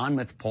new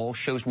Monmouth poll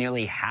shows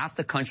nearly half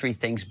the country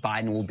thinks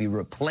Biden will be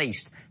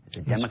replaced as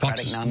a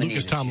Democratic nominee.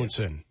 Lucas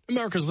Tomlinson.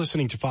 America's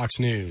listening to Fox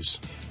News.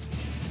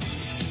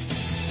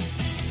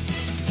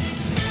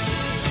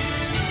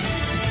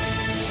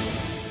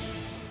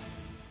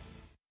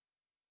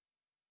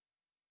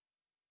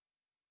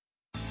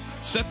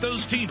 Set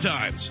those tee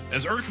times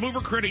as Earth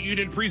Mover Credit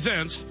Union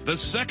presents the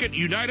second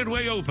United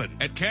Way Open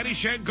at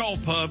Caddyshack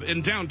Golf Pub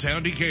in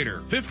downtown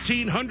Decatur.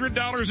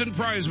 $1,500 in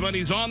prize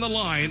money's on the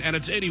line, and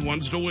it's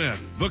anyone's to win.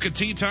 Book a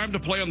tee time to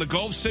play on the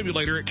golf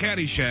simulator at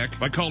Caddyshack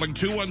by calling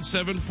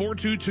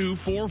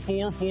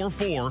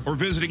 217-422-4444 or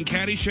visiting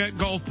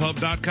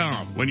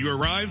CaddyshackGolfPub.com. When you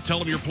arrive, tell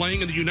them you're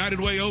playing in the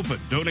United Way Open.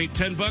 Donate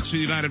 $10 to the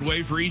United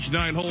Way for each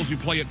 9 holes you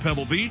play at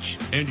Pebble Beach,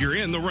 and you're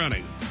in the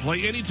running.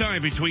 Play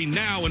anytime between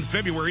now and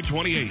February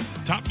 28th.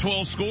 Top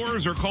 12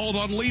 scorers are called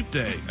on Leap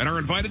Day and are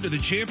invited to the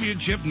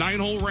championship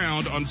 9-hole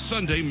round on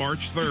Sunday,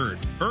 March 3rd.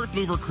 Earth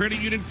Mover Credit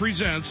Union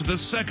presents the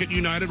second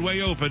United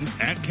Way Open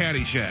at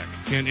Caddyshack.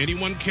 Can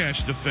anyone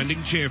catch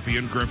defending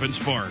champion Griffin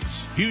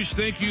Sparks? Huge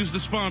thank yous to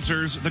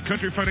sponsors, the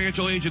Country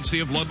Financial Agency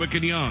of Ludwig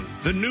 & Young,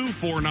 the new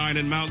 4-9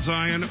 in Mount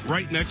Zion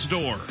right next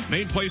door,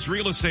 Main Place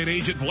Real Estate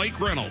Agent Blake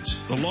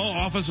Reynolds, the Law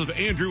Office of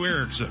Andrew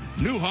Erickson,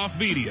 Newhoff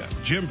Media,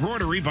 Jim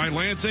Brodery by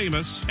Lance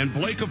Amos, and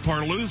Blake of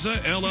Parluza,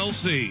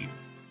 LLC.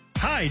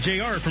 Hi,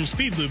 JR from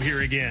Speed Lube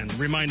here again,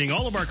 reminding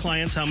all of our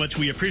clients how much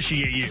we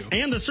appreciate you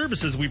and the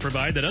services we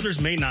provide that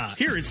others may not.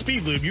 Here at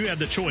Speed Lube, you have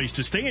the choice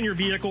to stay in your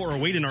vehicle or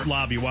wait in our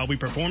lobby while we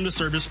perform the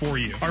service for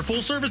you. Our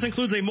full service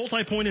includes a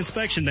multi-point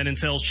inspection that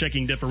entails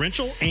checking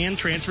differential and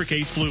transfer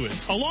case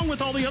fluids, along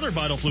with all the other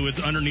vital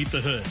fluids underneath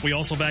the hood. We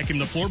also vacuum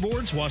the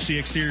floorboards, wash the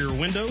exterior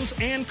windows,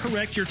 and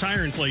correct your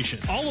tire inflation.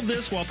 All of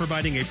this while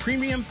providing a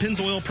premium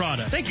Pennzoil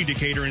product. Thank you,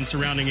 Decatur and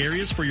surrounding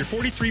areas, for your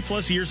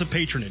 43-plus years of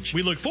patronage.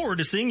 We look forward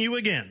to seeing you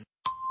again.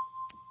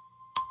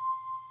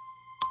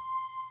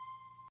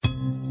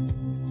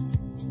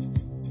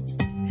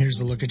 Here's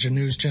a look at your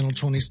News Channel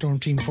 20 Storm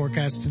Team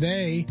forecast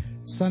today.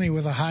 Sunny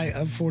with a high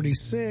of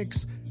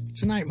 46.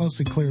 Tonight,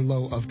 mostly clear,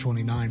 low of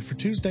 29. For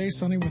Tuesday,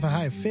 sunny with a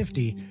high of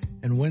 50.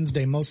 And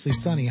Wednesday, mostly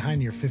sunny, high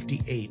near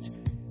 58.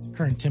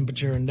 Current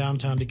temperature in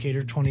downtown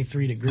Decatur,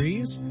 23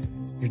 degrees.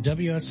 Your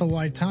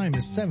WSOY time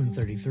is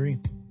 7:33.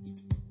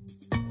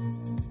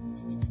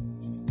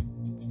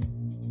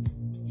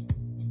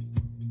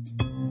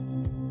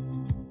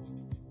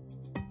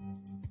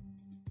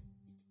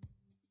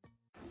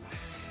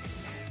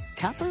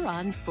 Tupper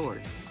on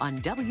Sports on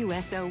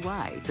WSOY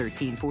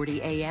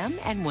 1340 AM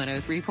and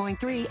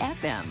 103.3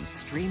 FM.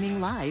 Streaming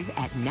live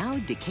at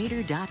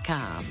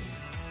nowdecatur.com.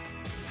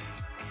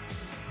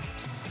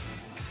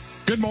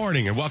 Good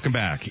morning and welcome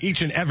back.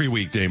 Each and every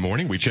weekday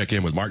morning, we check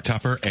in with Mark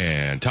Tupper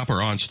and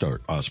Tupper on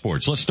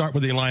Sports. Let's start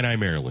with the Illini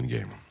Maryland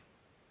game.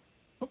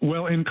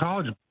 Well, in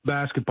college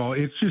basketball,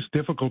 it's just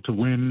difficult to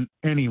win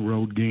any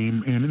road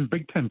game. And in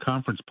Big Ten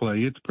conference play,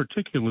 it's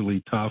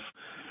particularly tough.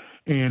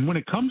 And when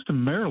it comes to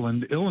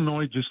Maryland,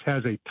 Illinois just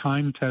has a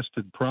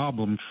time-tested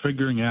problem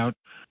figuring out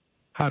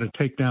how to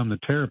take down the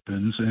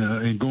Terrapins.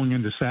 And going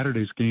into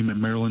Saturday's game at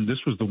Maryland,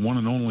 this was the one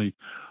and only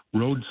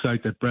road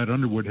site that Brad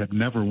Underwood had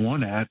never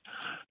won at.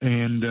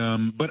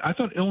 And but I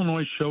thought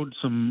Illinois showed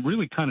some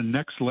really kind of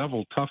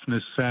next-level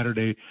toughness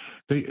Saturday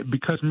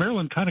because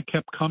Maryland kind of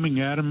kept coming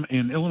at them,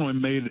 and Illinois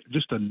made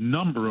just a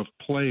number of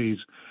plays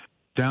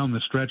down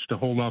the stretch to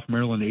hold off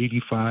Maryland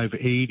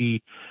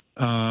 85-80.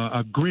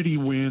 A gritty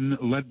win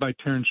led by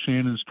Terrence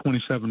Shannon's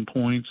 27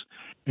 points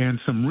and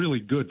some really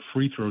good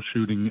free throw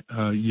shooting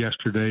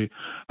yesterday.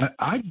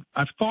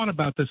 I've thought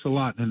about this a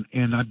lot,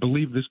 and I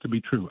believe this to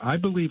be true. I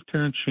believe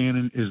Terrence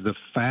Shannon is the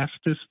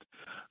fastest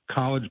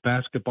college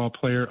basketball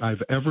player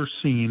I've ever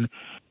seen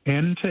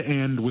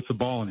end-to-end with the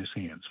ball in his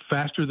hands,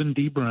 faster than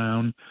D.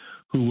 Brown,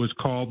 who was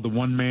called the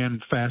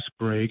one-man fast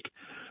break,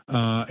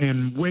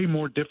 and way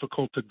more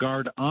difficult to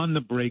guard on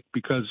the break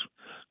because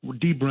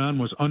D. Brown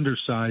was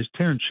undersized.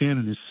 Terrence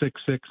Shannon is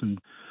 6'6"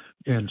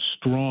 and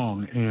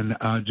strong and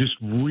just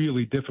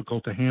really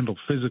difficult to handle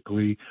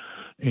physically.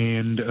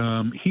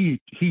 And he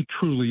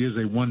truly is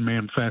a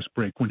one-man fast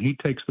break. When he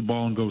takes the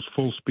ball and goes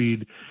full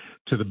speed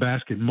to the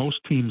basket, most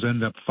teams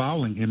end up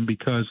fouling him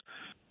because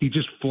he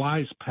just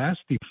flies past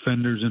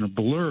defenders in a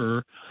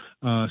blur.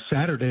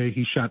 Saturday,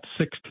 he shot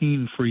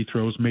 16 free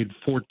throws, made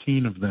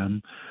 14 of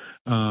them.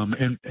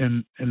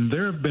 And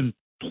there have been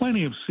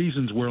plenty of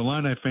seasons where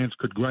Illini fans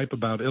could gripe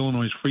about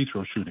Illinois' free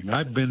throw shooting.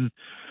 I've been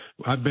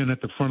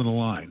at the front of the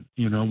line,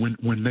 you know,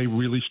 when they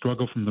really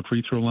struggle from the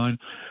free throw line.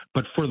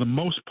 But for the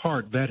most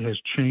part, that has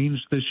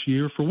changed this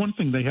year. For one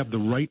thing, they have the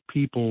right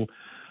people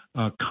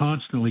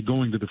constantly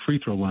going to the free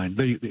throw line.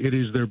 It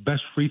is their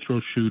best free throw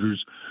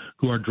shooters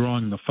who are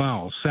drawing the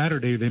fouls.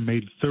 Saturday, they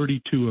made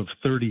 32 of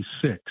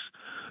 36.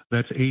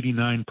 That's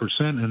 89%,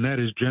 and that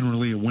is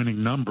generally a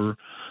winning number.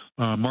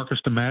 Marcus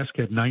Damask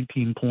had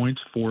 19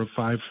 points, 4 of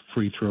 5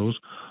 free throws.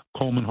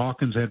 Coleman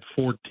Hawkins had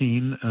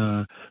 14,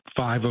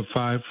 5 of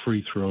 5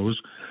 free throws.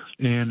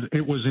 And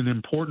it was an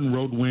important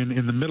road win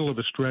in the middle of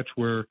a stretch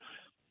where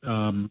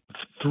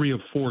 3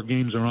 of 4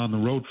 games are on the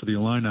road for the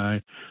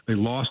Illini. They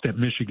lost at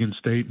Michigan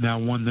State, now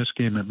won this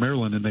game at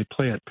Maryland, and they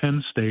play at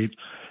Penn State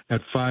at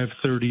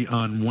 5:30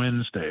 on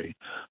Wednesday.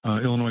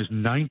 Illinois is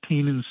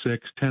 19-6,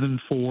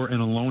 10-4,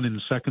 and alone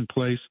in second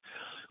place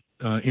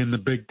in the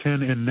Big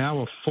Ten, and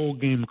now a full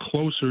game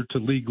closer to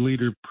league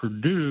leader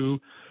Purdue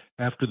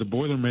after the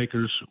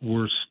Boilermakers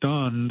were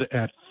stunned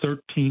at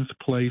 13th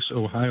place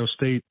Ohio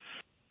State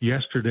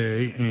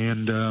yesterday.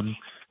 And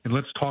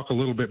let's talk a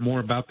little bit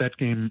more about that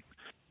game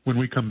when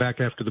we come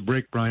back after the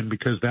break, Brian,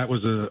 because that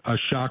was a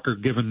shocker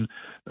given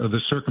the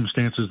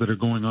circumstances that are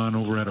going on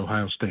over at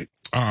Ohio State.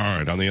 All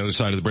right. On the other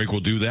side of the break,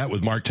 we'll do that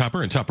with Mark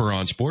Tupper and Tupper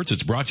on Sports.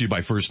 It's brought to you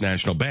by First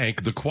National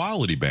Bank, the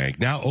quality bank,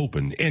 now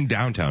open in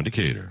downtown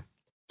Decatur.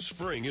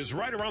 Spring is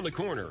right around the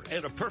corner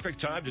and a perfect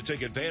time to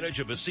take advantage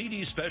of a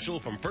CD special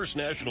from First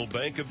National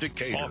Bank of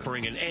Decatur,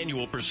 offering an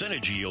annual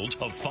percentage yield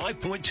of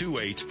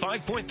 5.28,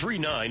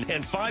 5.39,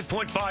 and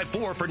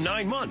 5.54 for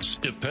 9 months,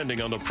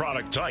 depending on the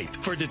product type.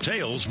 For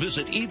details,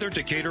 visit either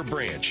Decatur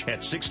branch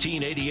at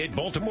 1688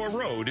 Baltimore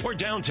Road or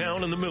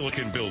downtown in the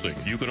Milliken Building.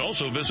 You can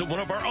also visit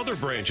one of our other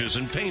branches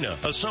in Pana,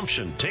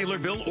 Assumption,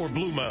 Taylorville, or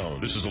Blue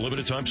Mound. This is a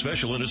limited time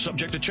special and is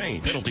subject to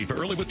change. Penalty for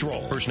early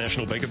withdrawal. First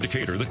National Bank of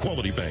Decatur, the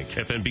quality bank.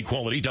 FNB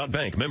Quality.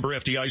 Bank, member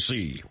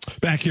FDIC.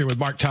 Back here with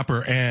Mark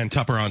Tupper and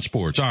Tupper on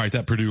Sports. All right,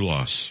 that Purdue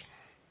loss.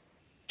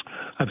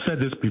 I've said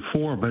this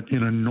before, but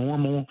in a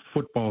normal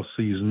football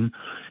season,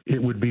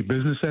 it would be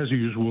business as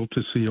usual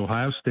to see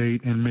Ohio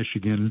State and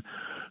Michigan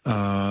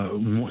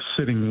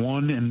sitting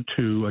 1 and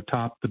 2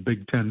 atop the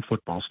Big Ten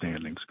football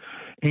standings.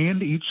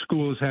 And each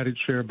school has had its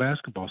share of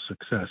basketball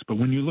success. But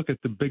when you look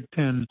at the Big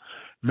Ten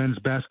men's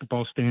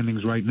basketball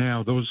standings right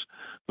now, those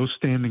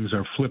standings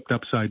are flipped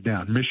upside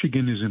down.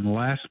 Michigan is in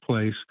last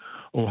place.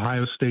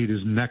 Ohio State is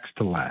next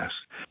to last.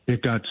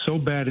 It got so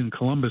bad in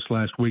Columbus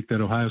last week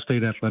that Ohio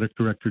State Athletic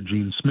Director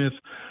Gene Smith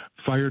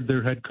fired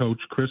their head coach,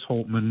 Chris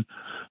Holtmann.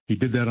 He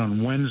did that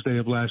on Wednesday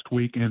of last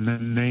week and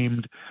then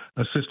named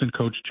assistant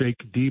coach Jake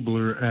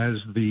Diebler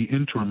as the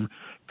interim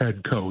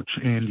head coach.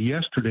 And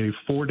yesterday,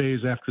 4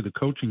 days after the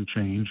coaching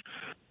change,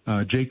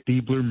 Jake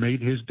Diebler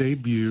made his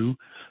debut,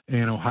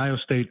 and Ohio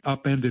State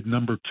upended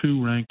number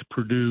 2 ranked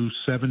Purdue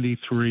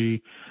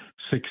 73-69.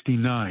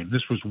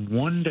 This was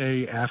 1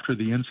 day after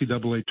the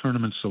NCAA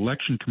Tournament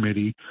Selection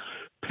Committee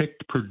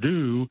picked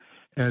Purdue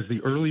as the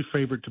early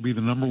favorite to be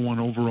the number 1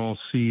 overall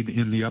seed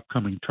in the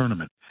upcoming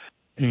tournament.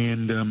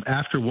 And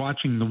after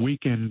watching the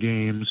weekend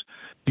games,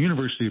 the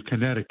University of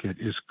Connecticut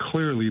is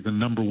clearly the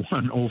number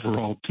 1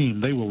 overall team.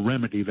 They will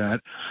remedy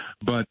that.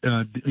 But,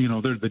 they're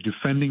the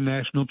defending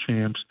national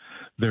champs.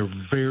 They're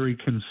very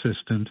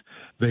consistent.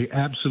 They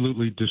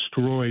absolutely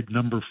destroyed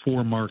number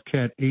 4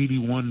 Marquette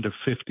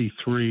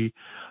 81-53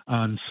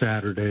 on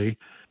Saturday.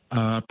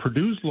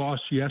 Purdue's loss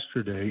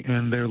yesterday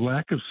and their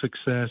lack of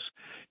success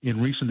in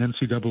recent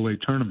NCAA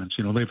tournaments.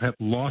 You know, they've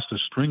lost a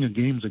string of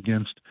games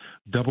against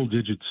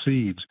double-digit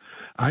seeds.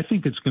 I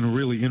think it's going to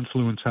really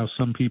influence how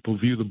some people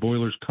view the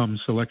Boilers come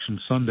Selection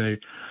Sunday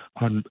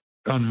on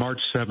March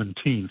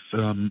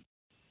 17th.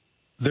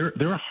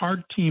 They're a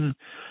hard team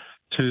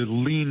to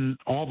lean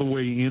all the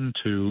way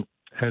into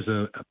as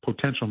a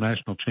potential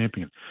national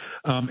champion.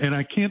 And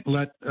I can't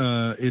let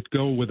it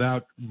go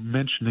without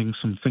mentioning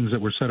some things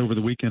that were said over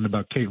the weekend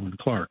about Caitlin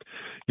Clark.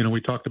 You know,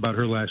 we talked about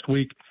her last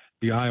week,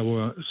 the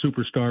Iowa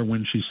superstar,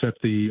 when she set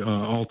the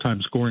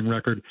all-time scoring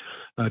record.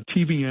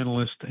 TV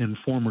analyst and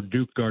former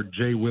Duke guard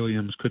Jay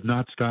Williams could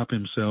not stop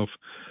himself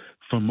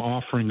from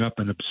offering up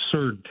an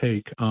absurd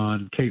take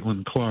on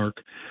Caitlin Clark.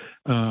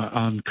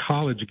 On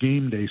College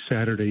Game Day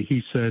Saturday,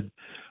 he said,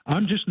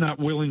 "I'm just not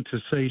willing to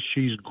say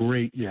she's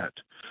great yet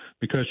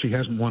because she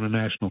hasn't won a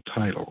national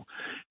title."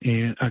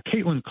 And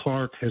Caitlin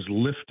Clark has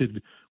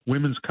lifted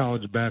women's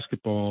college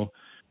basketball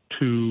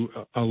to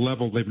a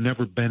level they've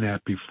never been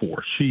at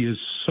before. She is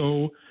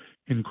so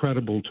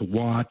incredible to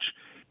watch.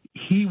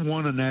 He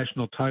won a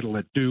national title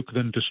at Duke,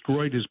 then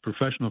destroyed his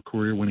professional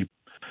career when he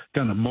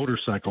got in a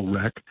motorcycle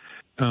wreck.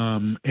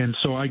 And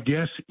so I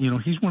guess, you know,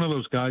 he's one of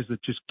those guys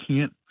that just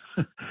can't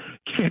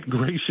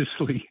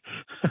graciously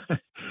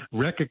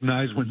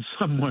recognize when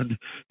someone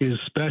is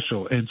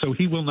special. And so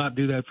he will not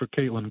do that for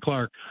Caitlin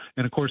Clark.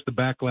 And, of course, the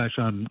backlash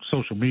on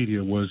social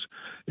media was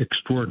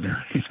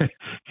extraordinary.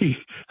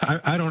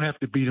 I don't have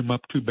to beat him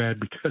up too bad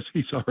because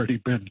he's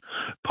already been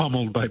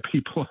pummeled by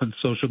people on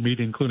social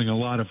media, including a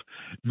lot of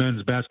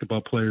men's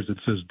basketball players that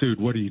says, "Dude,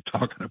 what are you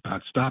talking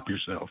about? Stop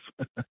yourself."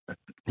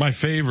 My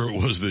favorite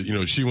was that, you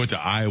know, she went to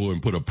Iowa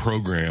and put a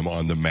program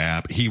on the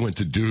map. He went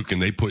to Duke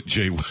and they put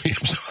Jay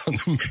Williams on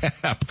the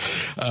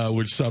map,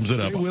 which sums it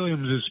up.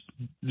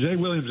 Jay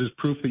Williams is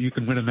proof that you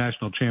can win a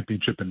national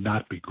championship and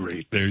not be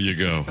great. There you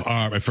go. All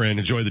right, my friend,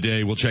 enjoy the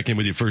day. We'll check in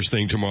with you first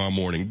thing tomorrow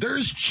morning.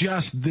 There's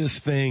just this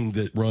thing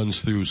that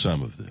runs through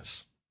some of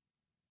this.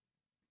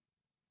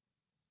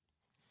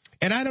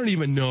 And I don't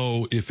even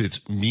know if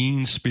it's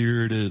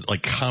mean-spirited,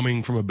 like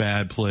coming from a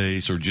bad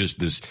place, or just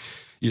this,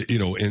 you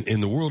know, in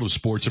the world of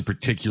sports in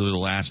particular, the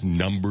last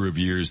number of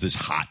years, this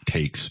hot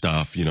take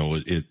stuff, you know,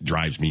 it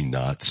drives me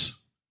nuts.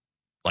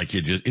 Like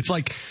it's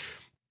like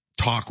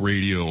talk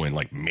radio and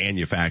like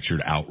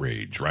manufactured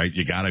outrage, right?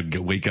 You got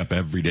to wake up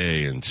every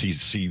day and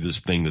see this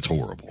thing that's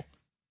horrible.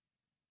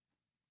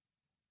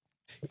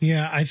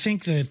 Yeah, I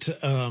think that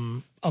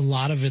a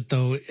lot of it,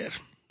 though,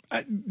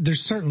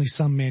 there's certainly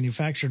some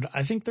manufactured.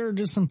 I think there are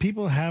just some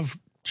people who have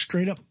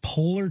straight up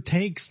polar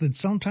takes that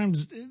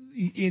sometimes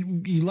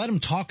you let them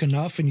talk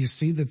enough and you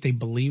see that they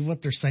believe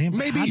what they're saying.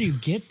 Maybe. How do you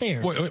get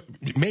there? Well,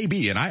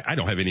 maybe, and I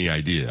don't have any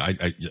idea.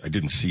 I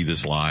didn't see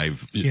this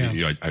live. Yeah.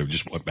 You know, I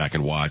just went back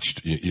and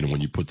watched, you know,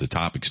 when you put the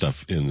topic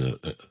stuff in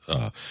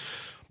the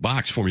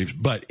box for me.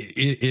 But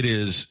it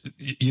is,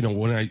 you know,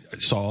 when I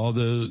saw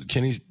the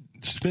Kenny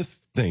Smith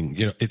thing,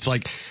 you know, it's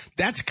like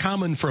that's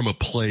coming from a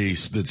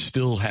place that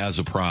still has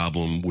a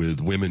problem with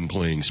women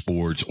playing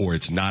sports, or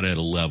it's not at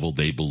a level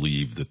they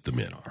believe that the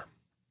men are.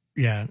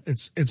 Yeah,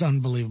 it's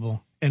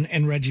unbelievable.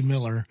 And Reggie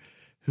Miller,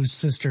 whose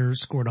sister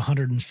scored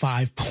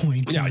 105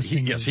 points. Yeah,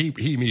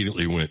 he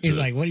immediately went. He's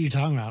like, "What are you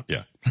talking about?"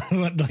 Yeah,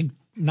 like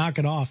knock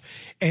it off.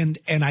 And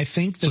I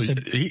think that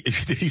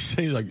did he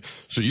say, like,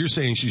 so you're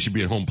saying she should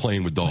be at home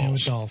playing with dolls? Playing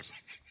with dolls.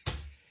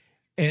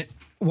 And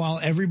while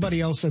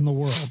everybody else in the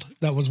world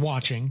that was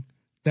watching,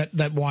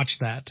 that watched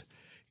that,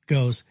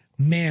 goes,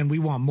 "Man, we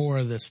want more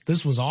of this.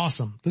 This was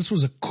awesome. This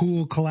was a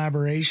cool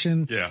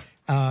collaboration." Yeah.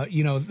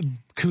 You know,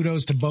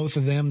 kudos to both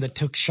of them that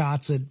took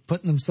shots at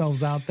putting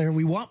themselves out there.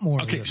 We want more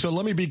of this. Okay, so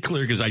let me be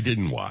clear, because I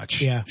didn't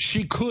watch. Yeah.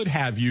 She could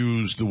have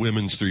used the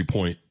women's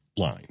 3-point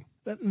line.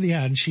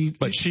 Yeah, and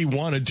but she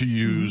wanted to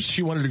use,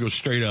 she wanted to go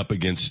straight up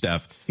against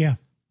Steph. Yeah.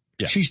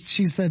 Yeah. She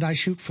said, "I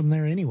shoot from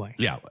there anyway."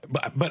 Yeah,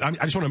 but I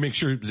just want to make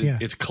sure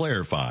it's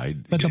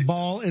clarified. But the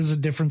ball is a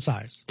different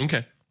size.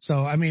 Okay.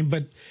 So, I mean,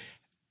 but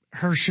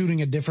her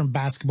shooting a different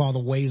basketball that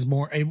weighs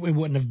more, it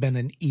wouldn't have been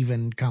an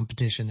even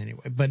competition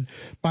anyway. But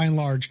by and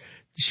large,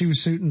 she was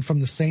shooting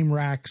from the same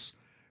racks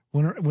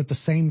with the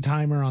same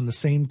timer on the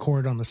same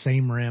court on the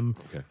same rim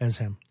as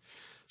him.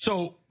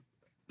 So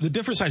the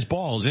different size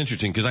ball is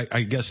interesting, because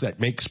I guess that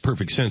makes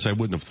perfect sense. I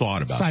wouldn't have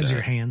thought about size that. of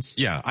your hands.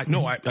 Yeah, I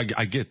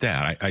get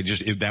that. I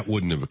just, that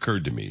wouldn't have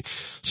occurred to me.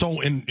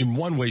 So in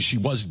one way she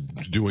was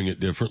doing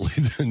it differently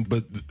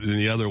but in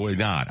the other way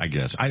not, I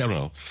guess. I don't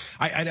know.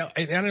 I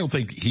don't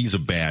think he's a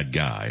bad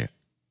guy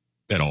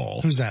at all.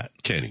 Who's that?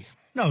 Kenny.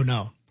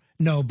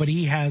 No, but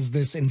he has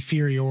this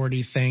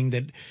inferiority thing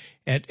that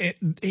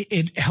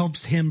it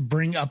helps him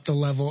bring up the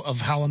level of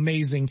how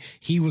amazing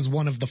he was,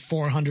 one of the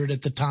 400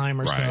 at the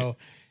time or so.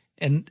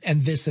 And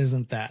this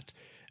isn't that.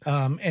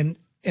 And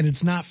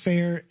it's not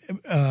fair.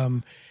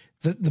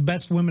 The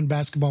best women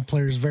basketball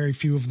players, very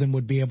few of them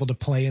would be able to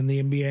play in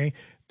the NBA,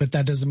 but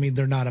that doesn't mean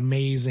they're not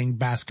amazing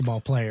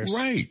basketball players.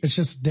 Right. It's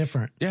just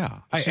different. Yeah.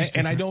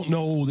 I don't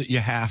know that you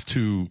have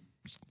to,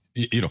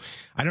 you know,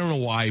 I don't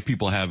know why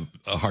people have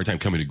a hard time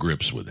coming to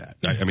grips with that.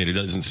 I mean, it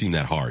doesn't seem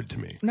that hard to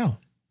me. No.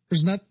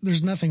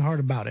 There's nothing hard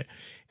about it.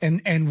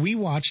 And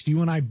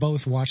you and I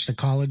both watched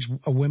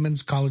a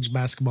women's college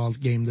basketball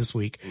game this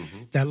week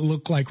that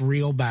looked like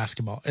real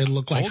basketball. It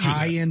looked like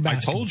high-end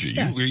basketball. I told you.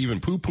 Yeah. You were even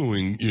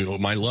poo-pooing,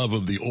 my love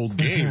of the old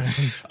game.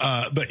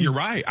 But you're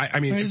right. I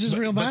mean, it's just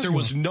real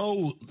basketball.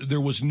 But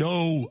there was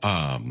no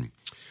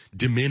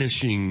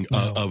diminishing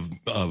of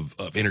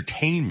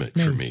entertainment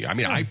for me. I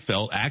mean, I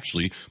felt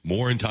actually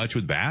more in touch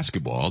with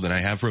basketball than I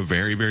have for a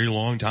very, very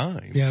long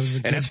time. Yeah, it was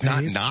a good it's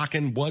not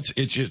knocking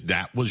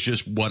that was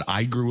just what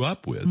I grew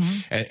up with.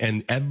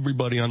 And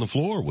everybody on the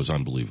floor was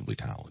unbelievably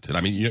talented.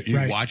 I mean,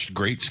 you watched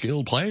great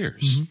skilled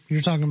players. You're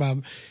talking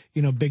about,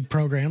 big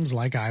programs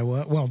like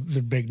Iowa. Well,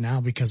 they're big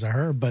now because of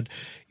her, but,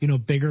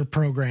 bigger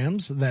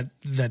programs that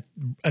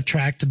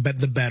attract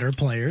the better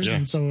players. Yeah.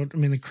 And so,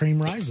 the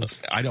cream rises.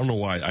 I don't know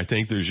why. I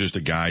think there's just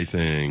a guy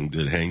thing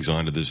that hangs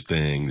on to this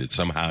thing that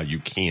somehow you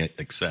can't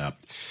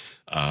accept,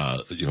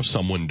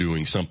 someone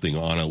doing something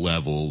on a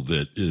level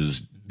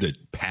that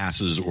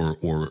passes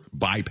or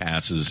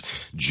bypasses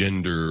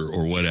gender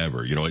or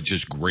whatever. It's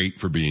just great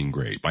for being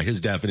great. By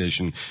his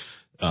definition,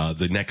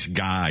 the next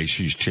guy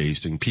she's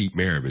chasing, Pete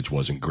Maravich,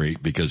 wasn't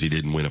great because he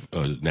didn't win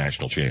a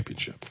national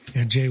championship.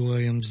 Yeah, Jay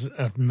Williams,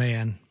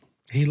 man,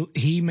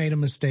 he made a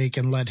mistake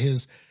and let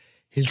his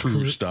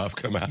true stuff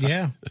come out.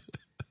 Yeah.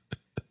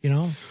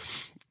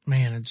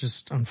 Man, it's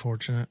just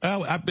unfortunate.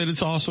 Well, I bet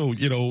it's also,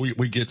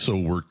 we get so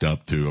worked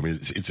up too. I mean,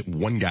 it's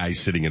one guy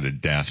sitting at a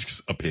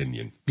desk's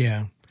opinion.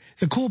 Yeah.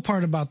 The cool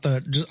part about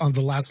just on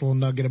the last little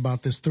nugget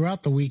about this,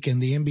 throughout the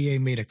weekend, the NBA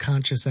made a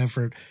conscious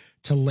effort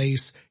to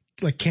lace,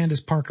 like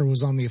Candace Parker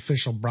was on the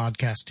official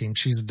broadcast team.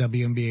 She's a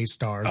WNBA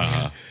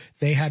star.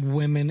 They had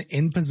women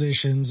in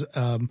positions,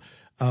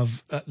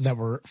 that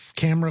were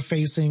camera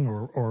facing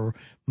or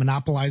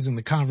monopolizing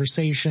the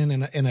conversation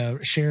in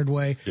a shared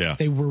way. Yeah.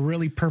 They were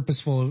really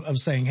purposeful of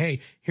saying, hey,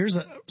 here's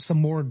some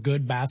more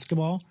good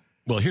basketball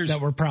that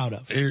we're proud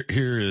of. Here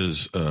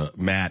is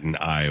Matt in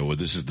Iowa.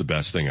 This is the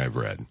best thing I've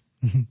read.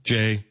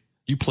 Jay,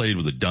 you played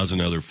with a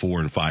dozen other 4-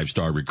 and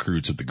 5-star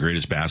recruits at the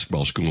greatest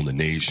basketball school in the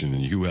nation,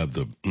 and you have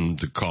to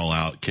call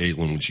out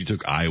Caitlin when she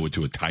took Iowa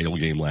to a title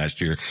game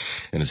last year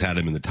and has had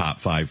him in the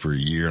top 5 for a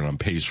year and on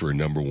pace for a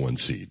number 1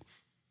 seed.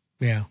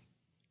 Yeah.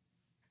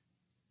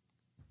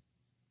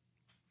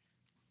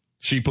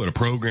 She put a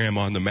program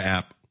on the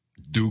map.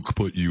 Duke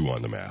put you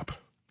on the map.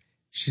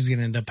 She's going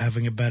to end up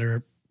having a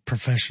better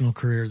professional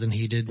career than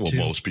he did, too.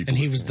 Most people. And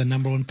he was the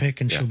number 1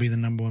 pick, and she'll be the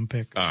number 1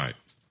 pick. All right.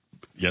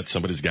 Yet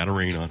somebody's got a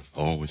rain on,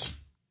 always.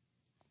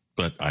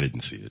 But I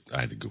didn't see it.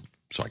 I had to go,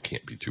 so I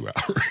can't be too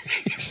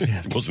outraged.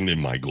 It wasn't in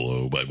my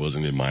globe. It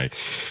wasn't in my,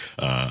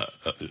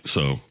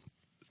 so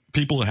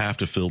people have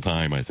to fill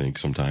time, I think,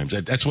 sometimes.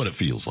 That's what it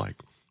feels like.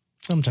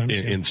 Sometimes.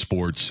 In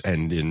sports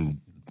and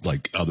in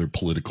like other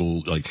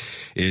political, like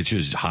it's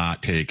just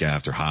hot take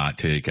after hot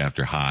take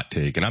after hot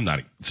take. And I'm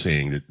not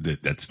saying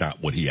that's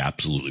not what he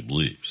absolutely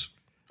believes.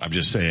 I'm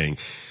just saying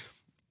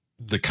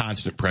the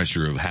constant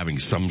pressure of having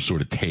some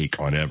sort of take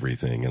on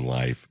everything in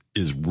life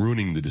is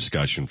ruining the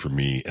discussion for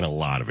me in a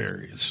lot of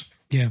areas.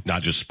 Yeah.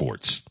 Not just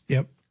sports.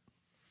 Yep.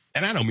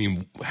 And I don't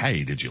mean,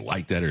 hey, did you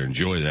like that or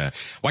enjoy that?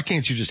 Why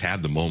can't you just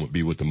have the moment,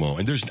 be with the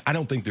moment? And I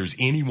don't think there's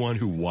anyone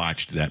who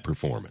watched that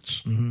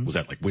performance. Mm-hmm. Was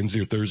that like Wednesday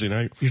or Thursday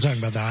night? You're talking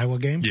about the Iowa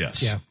game?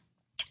 Yes. Yeah.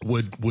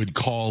 Would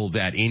call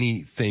that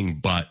anything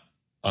but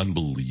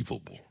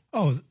unbelievable.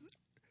 Oh,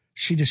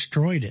 she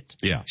destroyed it.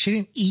 Yeah. She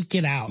didn't eke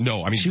it out.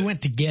 No, I mean, she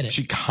went to get it.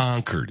 She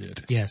conquered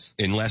it. Yes.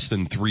 In less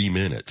than 3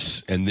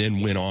 minutes, and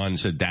then went on and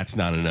said, that's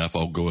not enough.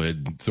 I'll go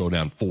ahead and throw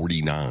down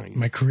 49.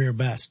 My career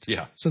best.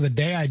 Yeah. So the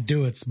day I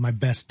do it's my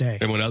best day.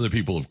 And when other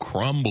people have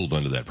crumbled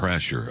under that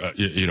pressure,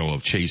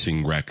 of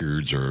chasing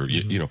records or,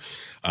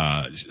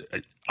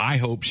 I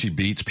hope she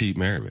beats Pete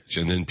Maravich.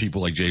 And then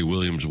people like Jay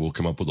Williams will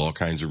come up with all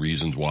kinds of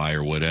reasons why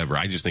or whatever.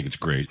 I just think it's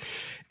great.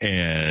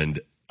 And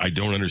I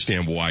don't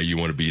understand why you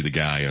want to be the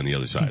guy on the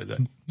other side of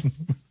that.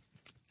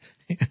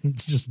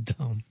 It's just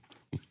dumb.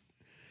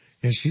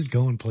 Yeah, she's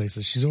going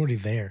places. She's already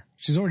there.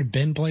 She's already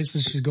been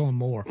places. She's going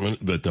more.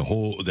 But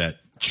that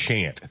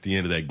chant at the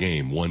end of that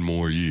game, one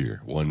more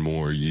year.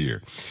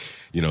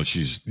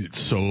 She's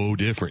so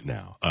different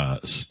now.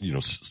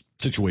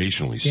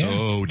 Situationally,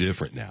 so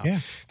different now. Yeah.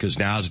 Because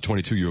now as a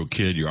 22-year-old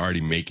kid, you're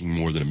already making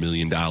more than $1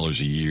 million a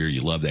year.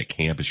 You love that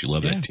campus. You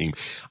love that team.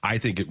 I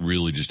think it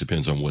really just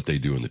depends on what they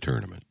do in the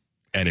tournament.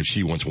 And if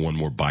she wants one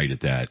more bite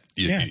at that,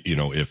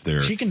 if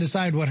they're... She can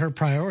decide what her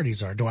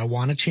priorities are. Do I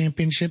want a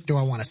championship? Do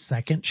I want a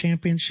second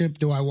championship?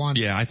 Do I want...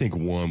 Yeah, I think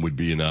one would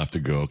be enough to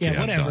go, okay,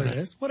 whatever it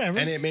is. Whatever.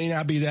 And it may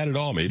not be that at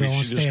all. Maybe she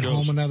just stay at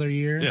home another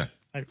year. Yeah.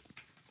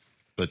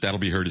 But that'll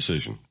be her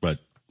decision. But,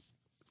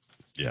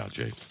 yeah,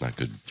 Jay, not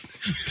good.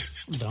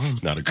 Dumb.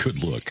 Not a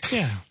good look.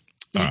 Yeah.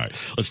 All right.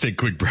 Let's take a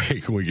quick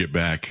break. When we get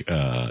back,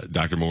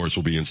 Dr. Morris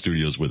will be in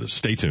studios with us.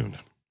 Stay tuned.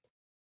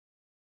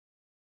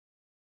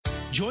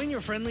 Join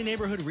your friendly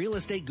neighborhood real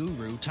estate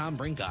guru, Tom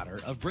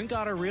Brinkotter of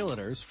Brinkotter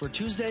Realtors for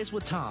Tuesdays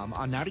with Tom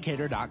on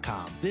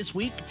nowdecatur.com. This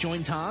week,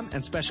 join Tom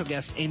and special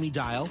guest Amy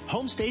Dial,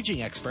 home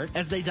staging expert,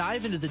 as they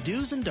dive into the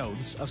do's and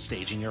don'ts of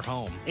staging your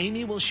home.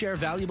 Amy will share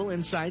valuable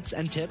insights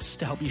and tips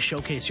to help you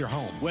showcase your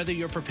home. Whether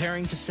you're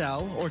preparing to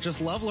sell or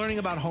just love learning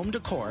about home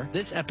decor,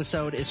 this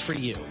episode is for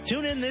you.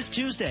 Tune in this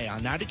Tuesday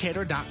on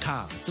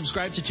nowdecatur.com.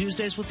 Subscribe to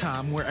Tuesdays with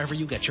Tom wherever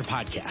you get your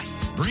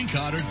podcasts.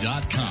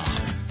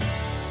 Brinkotter.com.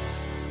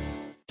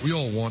 We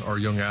all want our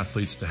young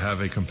athletes to have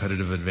a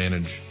competitive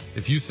advantage.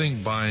 If you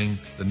think buying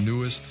the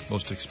newest,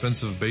 most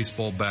expensive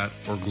baseball bat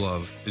or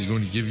glove is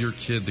going to give your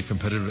kid the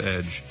competitive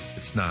edge,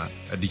 it's not.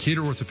 At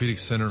Decatur Orthopedic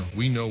Center,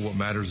 we know what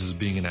matters is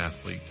being an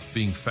athlete,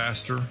 being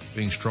faster,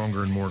 being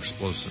stronger, and more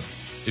explosive.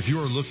 If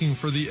you are looking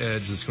for the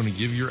edge that's going to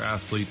give your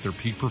athlete their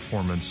peak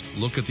performance,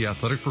 look at the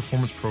Athletic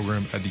Performance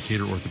Program at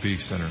Decatur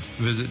Orthopedic Center.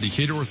 Visit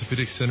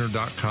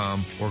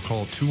DecaturOrthopedicCenter.com or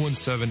call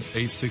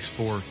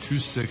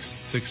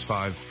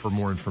 217-864-2665 for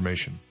more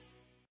information.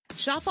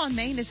 Shop on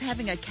Main is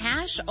having a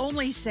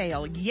cash-only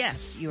sale.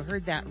 Yes, you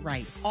heard that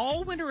right.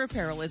 All winter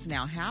apparel is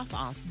now half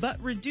off, but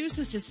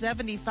reduces to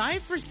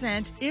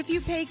 75% if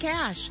you pay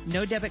cash.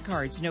 No debit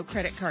cards, no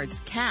credit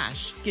cards.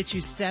 Cash gets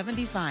you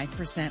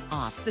 75%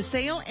 off. The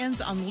sale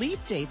ends on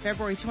Leap Day,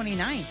 February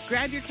 29th.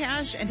 Grab your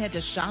cash and head to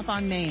Shop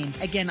on Main.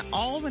 Again,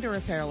 all winter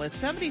apparel is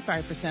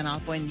 75%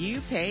 off when you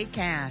pay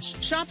cash.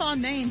 Shop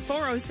on Main,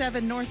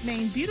 407 North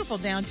Main, beautiful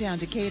downtown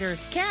Decatur.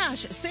 Cash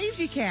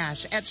saves you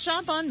cash at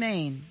Shop on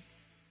Main.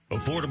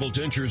 Affordable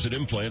Dentures and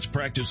Implants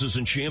practices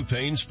in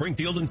Champaign,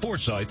 Springfield, and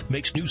Forsyth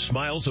makes new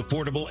smiles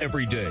affordable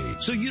every day.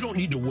 So you don't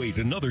need to wait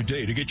another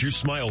day to get your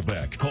smile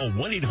back. Call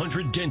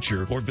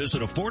 1-800-DENTURE or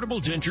visit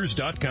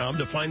AffordableDentures.com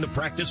to find the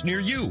practice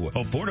near you.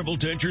 Affordable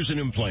Dentures and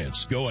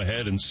Implants. Go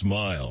ahead and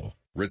smile.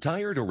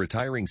 Retired or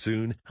retiring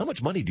soon? How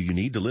much money do you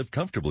need to live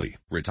comfortably?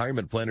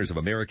 Retirement Planners of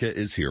America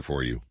is here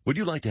for you. Would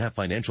you like to have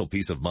financial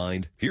peace of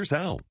mind? Here's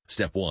how.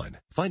 Step 1.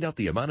 Find out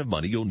the amount of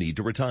money you'll need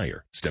to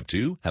retire. Step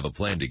 2. Have a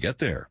plan to get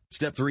there.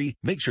 Step 3.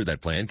 Make sure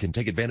that plan can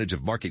take advantage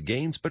of market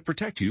gains but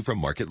protect you from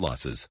market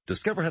losses.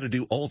 Discover how to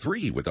do all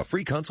three with a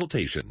free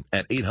consultation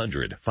at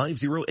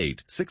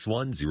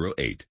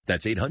 800-508-6108.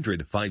 That's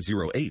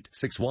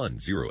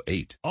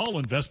 800-508-6108. All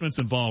investments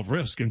involve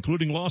risk,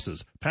 including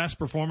losses. Past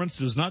performance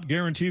does not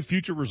guarantee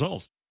future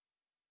results.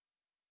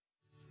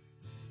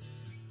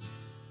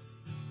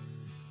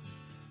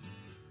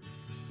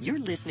 You're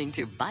listening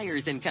to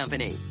Byers and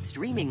Company,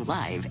 streaming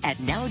live at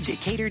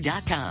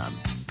nowdecatur.com.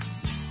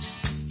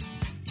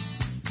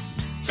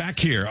 Back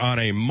here on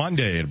a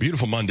Monday, a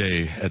beautiful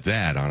Monday at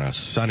that, on a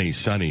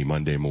sunny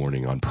Monday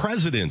morning on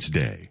President's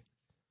Day.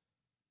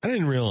 I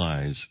didn't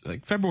realize,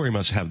 February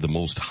must have the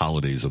most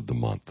holidays of the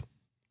month,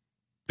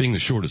 being the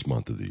shortest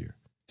month of the year.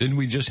 Didn't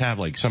we just have,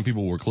 some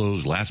people were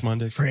closed last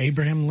Monday? For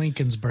Abraham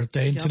Lincoln's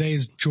birthday, and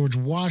today's George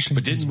Washington's birthday.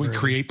 But didn't we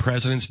create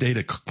President's Day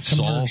to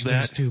solve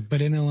that? Too.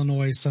 But in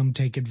Illinois, some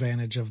take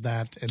advantage of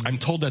that. And I'm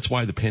told that's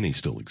why the penny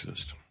still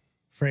exists.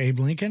 For Abe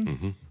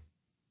Lincoln?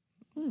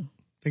 Mm-hmm.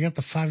 They got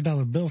the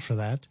 $5 bill for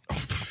that.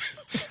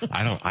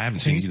 I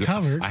haven't seen either.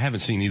 Covered. I haven't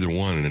seen either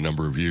one in a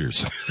number of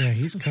years. Yeah,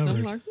 he's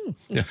covered.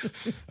 Yeah.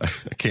 I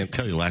can't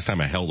tell you the last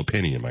time I held a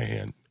penny in my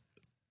hand.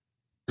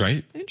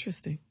 Right?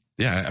 Interesting.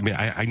 Yeah, I mean,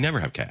 I never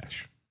have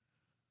cash.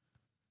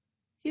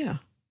 Yeah.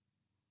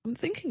 I'm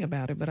thinking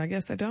about it, but I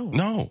guess I don't.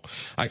 No.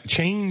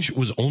 Change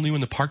was only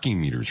when the parking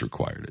meters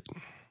required it.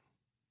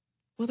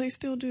 Well, they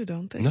still do,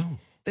 don't they? No.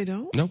 They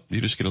don't? Nope. You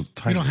just get a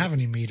tiny. We don't have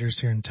any meters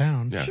here in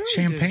town. Yeah. Sure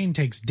Champaign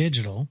takes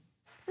digital.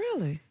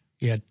 Really?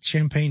 Yeah,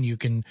 Champaign, you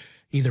can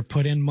either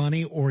put in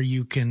money or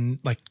you can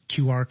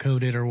QR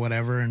code it or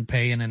whatever and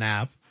pay in an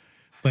app.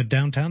 But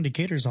downtown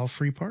Decatur's all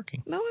free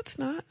parking. No, it's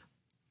not.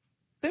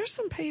 There's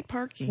some paid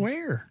parking.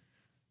 Where?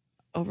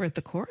 Over at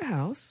the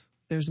courthouse.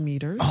 There's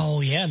meters. Oh,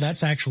 yeah,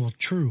 that's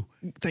true.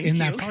 Thank you.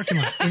 That parking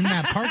lot. In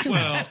that parking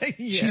lot.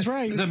 Yes. She's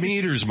right. The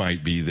meters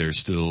might be there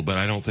still, but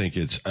I don't think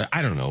it's,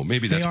 I don't know.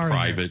 Maybe that's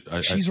private.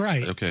 She's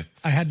right. Okay.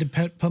 I had to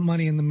put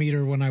money in the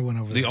meter when I went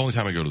over there. The only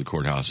time I go to the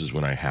courthouse is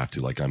when I have to.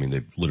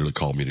 They've literally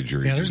called me to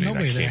jury duty. Yeah, there's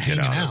nobody there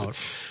hanging out.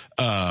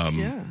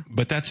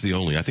 But that's the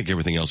only, I think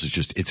everything else is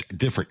just, it's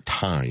different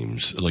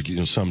times.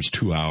 Some's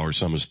 2 hours,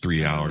 some is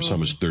 3 hours,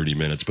 some is 30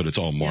 minutes, but it's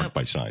all marked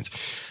by signs.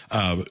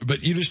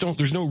 But you just don't,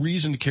 there's no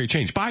reason to carry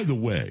change. By the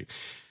way,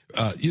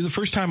 the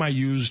first time I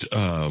used,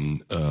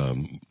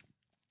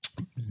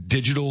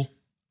 digital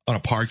on a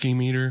parking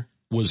meter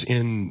was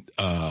in,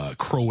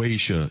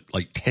 Croatia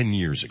 10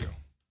 years ago.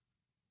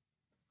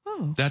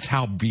 Oh. That's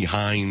how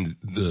behind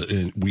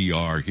we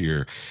are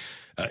here.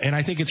 And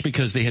I think it's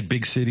because they had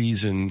big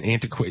cities and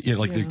antiquated,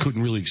 they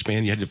couldn't really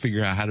expand. You had to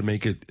figure out how to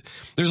make it.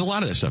 There's a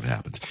lot of that stuff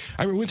happens.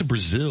 I went to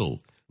Brazil,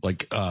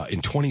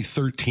 in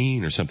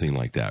 2013 or something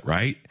like that,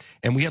 right?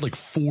 And we had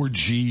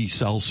 4G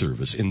cell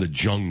service in the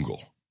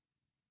jungle.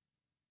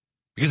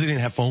 Because they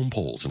didn't have phone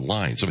poles and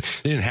lines. So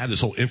they didn't have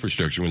this whole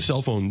infrastructure. When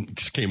cell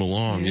phones came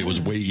along, it was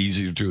way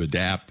easier to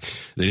adapt.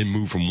 They didn't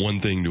move from one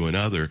thing to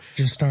another.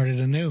 Just started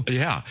anew.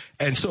 Yeah.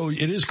 And so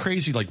it is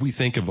crazy. Like, we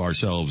think of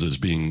ourselves as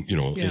being,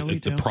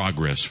 the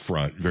progress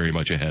front, very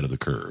much ahead of the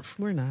curve.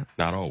 We're not.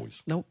 Not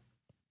always. Nope.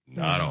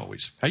 Not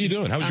always. How you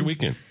doing? How was your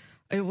weekend?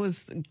 I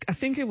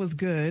think it was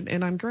good,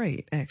 and I'm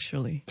great,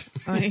 actually.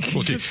 Okay,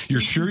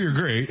 you're sure you're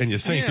great, and you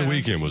think the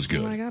weekend was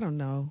good. I don't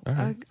know.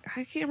 Right.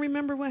 I can't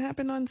remember what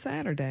happened on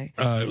Saturday.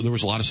 There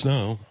was a lot of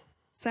snow.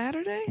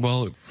 Saturday?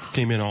 Well, it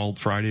came in all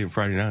Friday and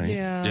Friday night.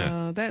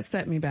 Yeah. That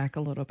set me back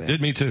a little bit.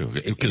 Did me too,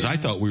 because I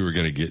thought we were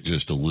going to get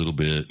just a little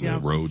bit, and the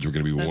roads were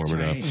going to be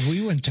warming up.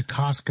 We went to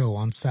Costco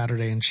on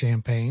Saturday in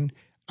Champaign.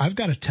 I've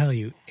got to tell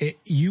you,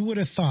 you would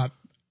have thought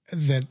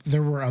that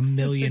there were 1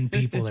 million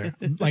people there.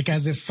 Like,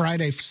 as if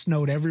Friday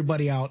snowed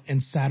everybody out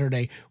and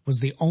Saturday was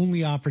the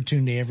only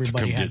opportunity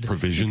everybody had to get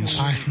provisions.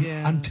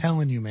 I'm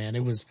telling you, man,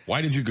 it was.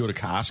 Why did you go to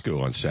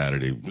Costco on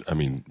Saturday? I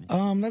mean,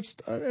 that's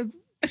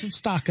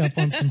stock up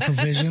on some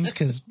provisions,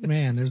 because,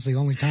 man, there's the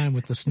only time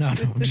with the snow.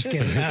 I'm just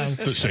kidding.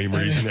 The same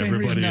reason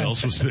everybody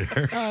else was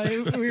there.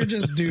 We were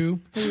just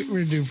due. We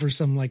were due for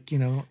some,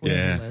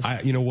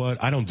 Yeah. You know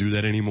what? I don't do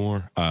that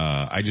anymore.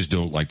 I just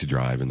don't like to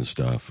drive in the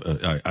stuff.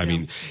 I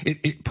mean,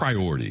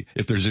 priority.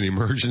 If there's an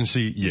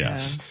emergency,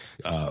 yes.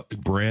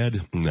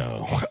 Bread,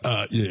 no.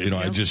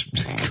 I just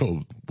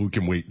go, we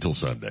can wait until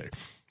Sunday.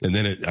 And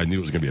then I knew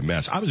it was going to be a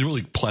mess. I was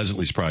really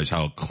pleasantly surprised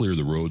how clear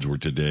the roads were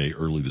today,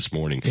 early this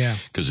morning. Yeah.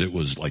 Because it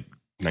was like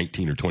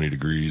 19 or 20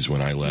 degrees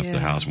when I left the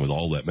house with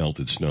all that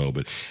melted snow.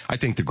 But I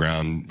think the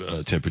ground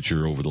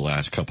temperature over the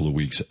last couple of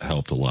weeks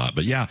helped a lot.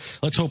 But yeah,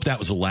 let's hope that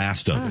was the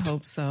last of it. I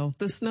hope so.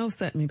 The snow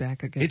set me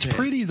back a good bit. It's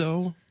pretty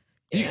though.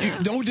 Yeah.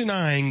 No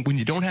denying when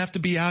you don't have to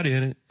be out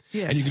in it.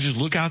 Yes. And you can just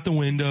look out the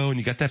window and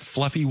you got that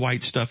fluffy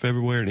white stuff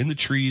everywhere, and in the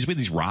trees we had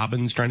these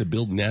robins trying to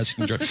build nests.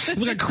 It looked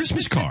like a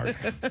Christmas card.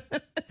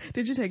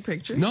 Did you take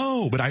pictures?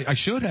 No, but I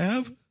should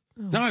have. Oh.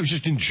 No, I was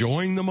just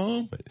enjoying the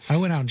moment. I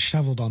went out and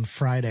shoveled on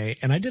Friday,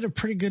 and I did a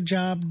pretty good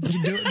job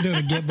doing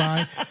a get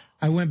by.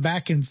 I went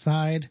back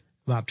inside.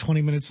 About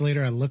 20 minutes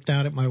later, I looked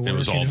out at my work. It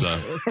was all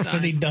done.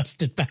 Already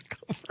dusted back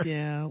over.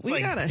 Yeah, we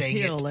got a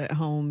hill at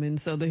home,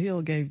 and so the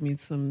hill gave me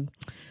some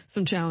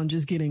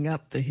challenges getting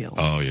up the hill.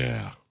 Oh,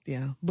 yeah.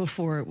 Yeah,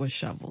 before it was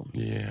shoveled.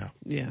 Yeah.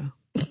 Yeah.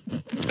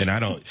 And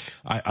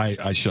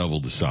I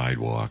shoveled the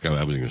sidewalk.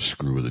 I was going to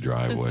screw with the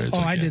driveway.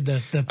 I did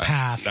the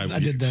path. I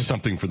did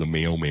something for the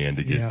mailman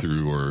to get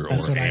through, or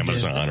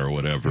Amazon or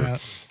whatever. Yeah.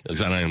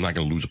 Because I'm not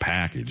going to lose a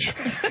package.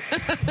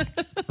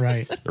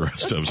 Right. The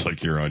rest of it's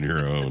like you're on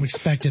your own.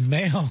 Expected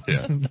mail.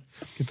 Yeah.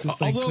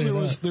 Although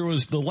there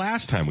was the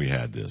last time we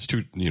had this,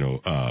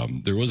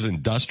 there was an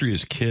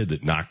industrious kid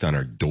that knocked on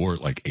our door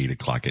at like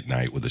 8:00 at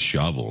night with a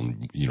shovel,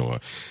 and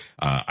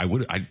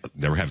I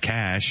never have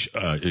cash.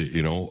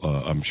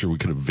 I'm sure we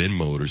could have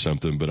Venmo'd or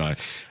something, but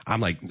I'm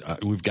like,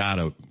 we've got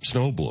a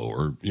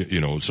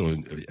snowblower, so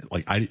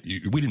like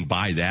we didn't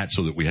buy that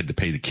so that we had to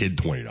pay the kid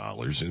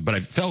 $20, but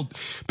I felt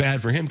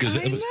bad for him because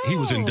he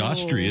was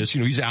industrious.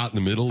 He's out in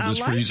the middle of this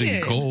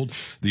freezing cold,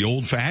 the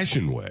old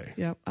fashioned way.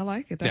 Yep. I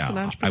like it. That's an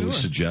entrepreneur. I would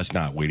suggest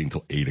not waiting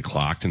till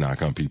 8:00 to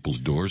knock on people's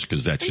doors,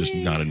 because that's just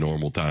not a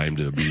normal time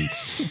to be.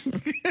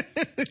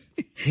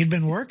 He'd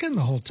been working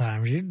the whole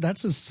time.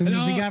 That's as soon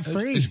as he got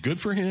free. It's good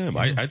for him.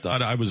 I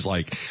thought I was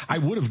like, I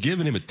would have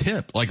given him a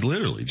tip, like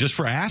literally, just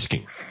for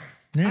asking.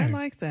 Yeah, I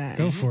like that.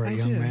 Go for it,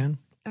 young man.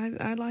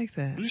 I like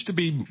that. It used to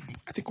be,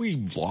 I think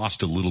we've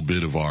lost a little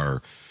bit of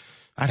our,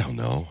 I don't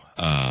know,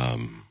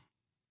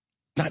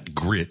 not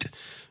grit,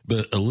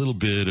 but a little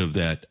bit of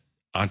that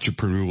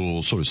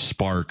entrepreneurial sort of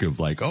spark of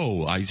like,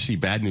 oh, I see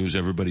bad news.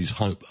 Everybody's,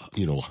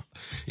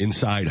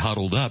 inside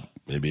huddled up.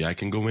 Maybe I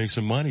can go make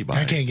some money by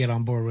it. I can't get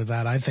on board with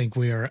that. I think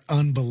we are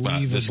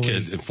unbelievably this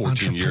kid in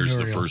 14 years,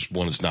 the first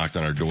one that's knocked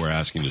on our door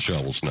asking to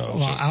shovel snow.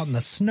 Well, out in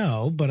the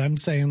snow, but I'm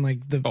saying like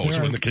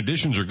when the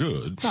conditions are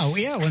good. Oh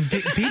yeah, when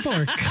people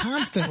are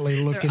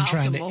constantly looking,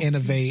 trying to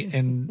innovate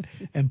and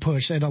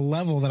push at a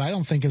level that I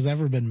don't think has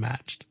ever been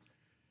matched.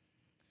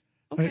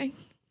 Okay.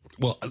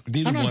 Well,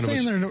 neither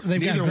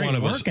one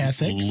of us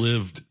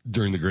lived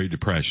during the Great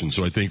Depression,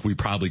 so I think we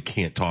probably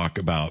can't talk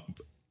about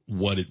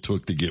what it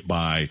took to get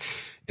by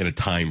in a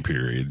time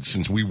period,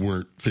 since we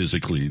weren't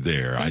physically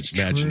there. I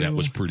imagine that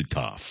was pretty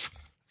tough.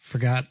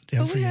 Forgot.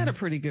 But we had a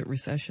pretty good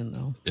recession,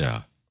 though.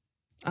 Yeah.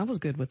 I was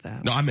good with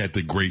that. No, I meant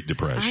the Great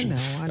Depression.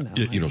 I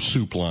know.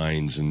 Soup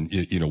lines, and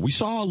we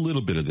saw a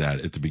little bit of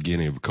that at the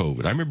beginning of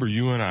COVID. I remember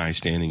you and I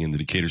standing in the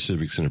Decatur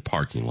Civic Center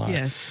parking lot.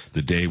 Yes.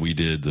 The day we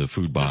did the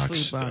food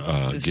box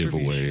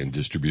giveaway and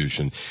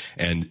distribution,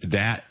 and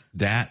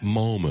that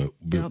moment,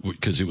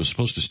 because it was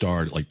supposed to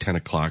start at like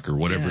 10:00 or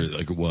whatever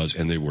it was,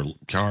 and there were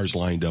cars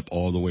lined up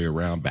all the way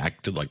around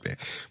back to like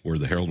where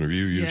the Herald and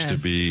Review used to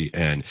be,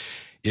 and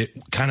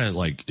it kind of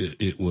like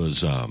it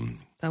was.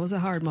 That was a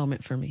hard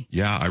moment for me.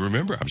 Yeah, I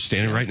remember. I was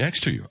standing right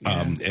next to you.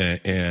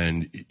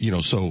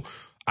 Yeah. So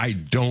I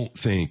don't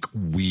think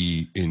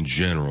we in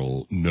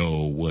general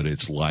know what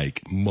it's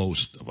like,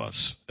 most of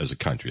us as a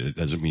country. It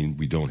doesn't mean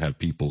we don't have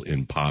people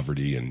in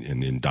poverty and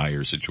in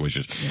dire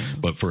situations,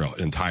 but for an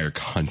entire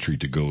country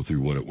to go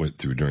through what it went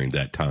through during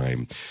that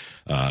time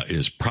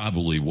is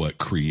probably what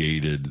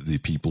created the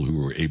people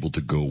who were able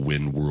to go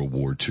win World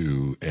War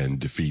II and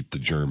defeat the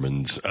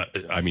Germans.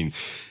 I mean,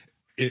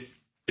 it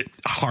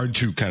hard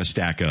to kind of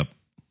stack up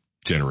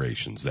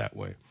generations that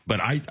way. But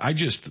I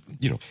just,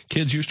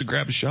 kids used to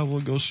grab a shovel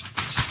and go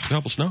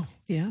shovel snow.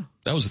 Yeah.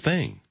 That was the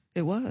thing.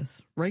 It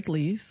was. Rake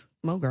leaves,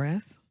 mow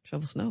grass,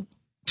 shovel snow.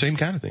 Same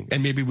kind of thing.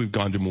 And maybe we've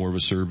gone to more of a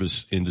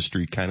service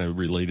industry kind of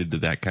related to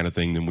that kind of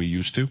thing than we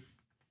used to.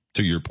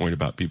 To your point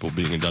about people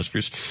being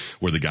industrious,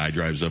 where the guy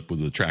drives up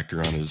with a tractor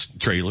on his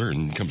trailer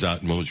and comes out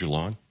and mows your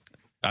lawn.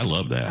 I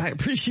love that. I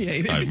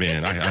appreciate it.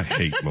 Man, I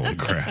hate mowing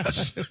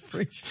grass.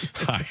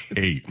 I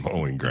hate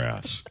mowing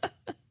grass.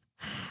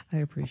 I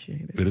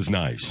appreciate it. It is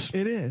nice.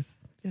 It is.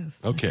 Yes.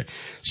 Okay.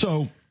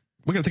 So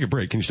we're going to take a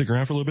break. Can you stick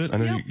around for a little bit? I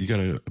know you got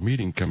a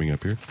meeting coming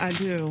up here. I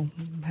do.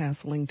 I'm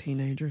hassling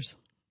teenagers.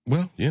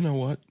 Well, you know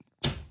what?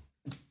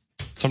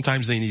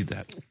 Sometimes they need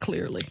that.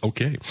 Clearly.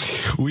 Okay.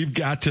 We've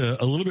got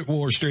a little bit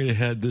more straight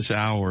ahead this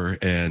hour,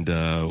 and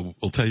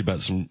we'll tell you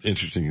about some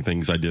interesting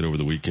things I did over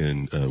the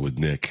weekend with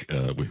Nick,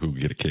 who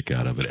get a kick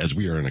out of it, as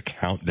we are in a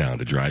countdown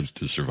to Drives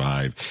to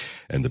Survive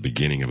and the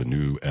beginning of a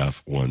new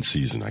F1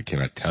 season. I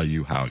cannot tell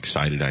you how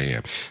excited I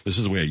am. This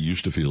is the way I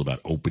used to feel about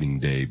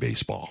opening day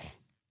baseball.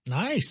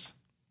 Nice.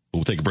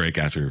 We'll take a break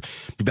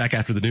be back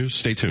after the news.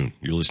 Stay tuned.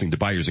 You're listening to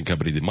Byers and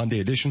Company, the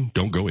Monday edition.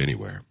 Don't go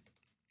anywhere.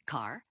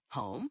 Car,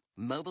 home,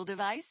 mobile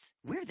device,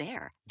 we're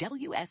there.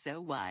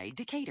 WSOY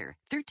Decatur,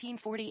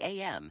 1340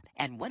 AM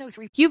and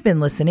 103. You've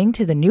been listening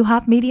to the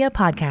Newhoff Media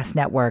Podcast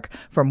Network.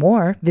 For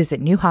more,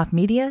 visit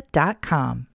newhoffmedia.com.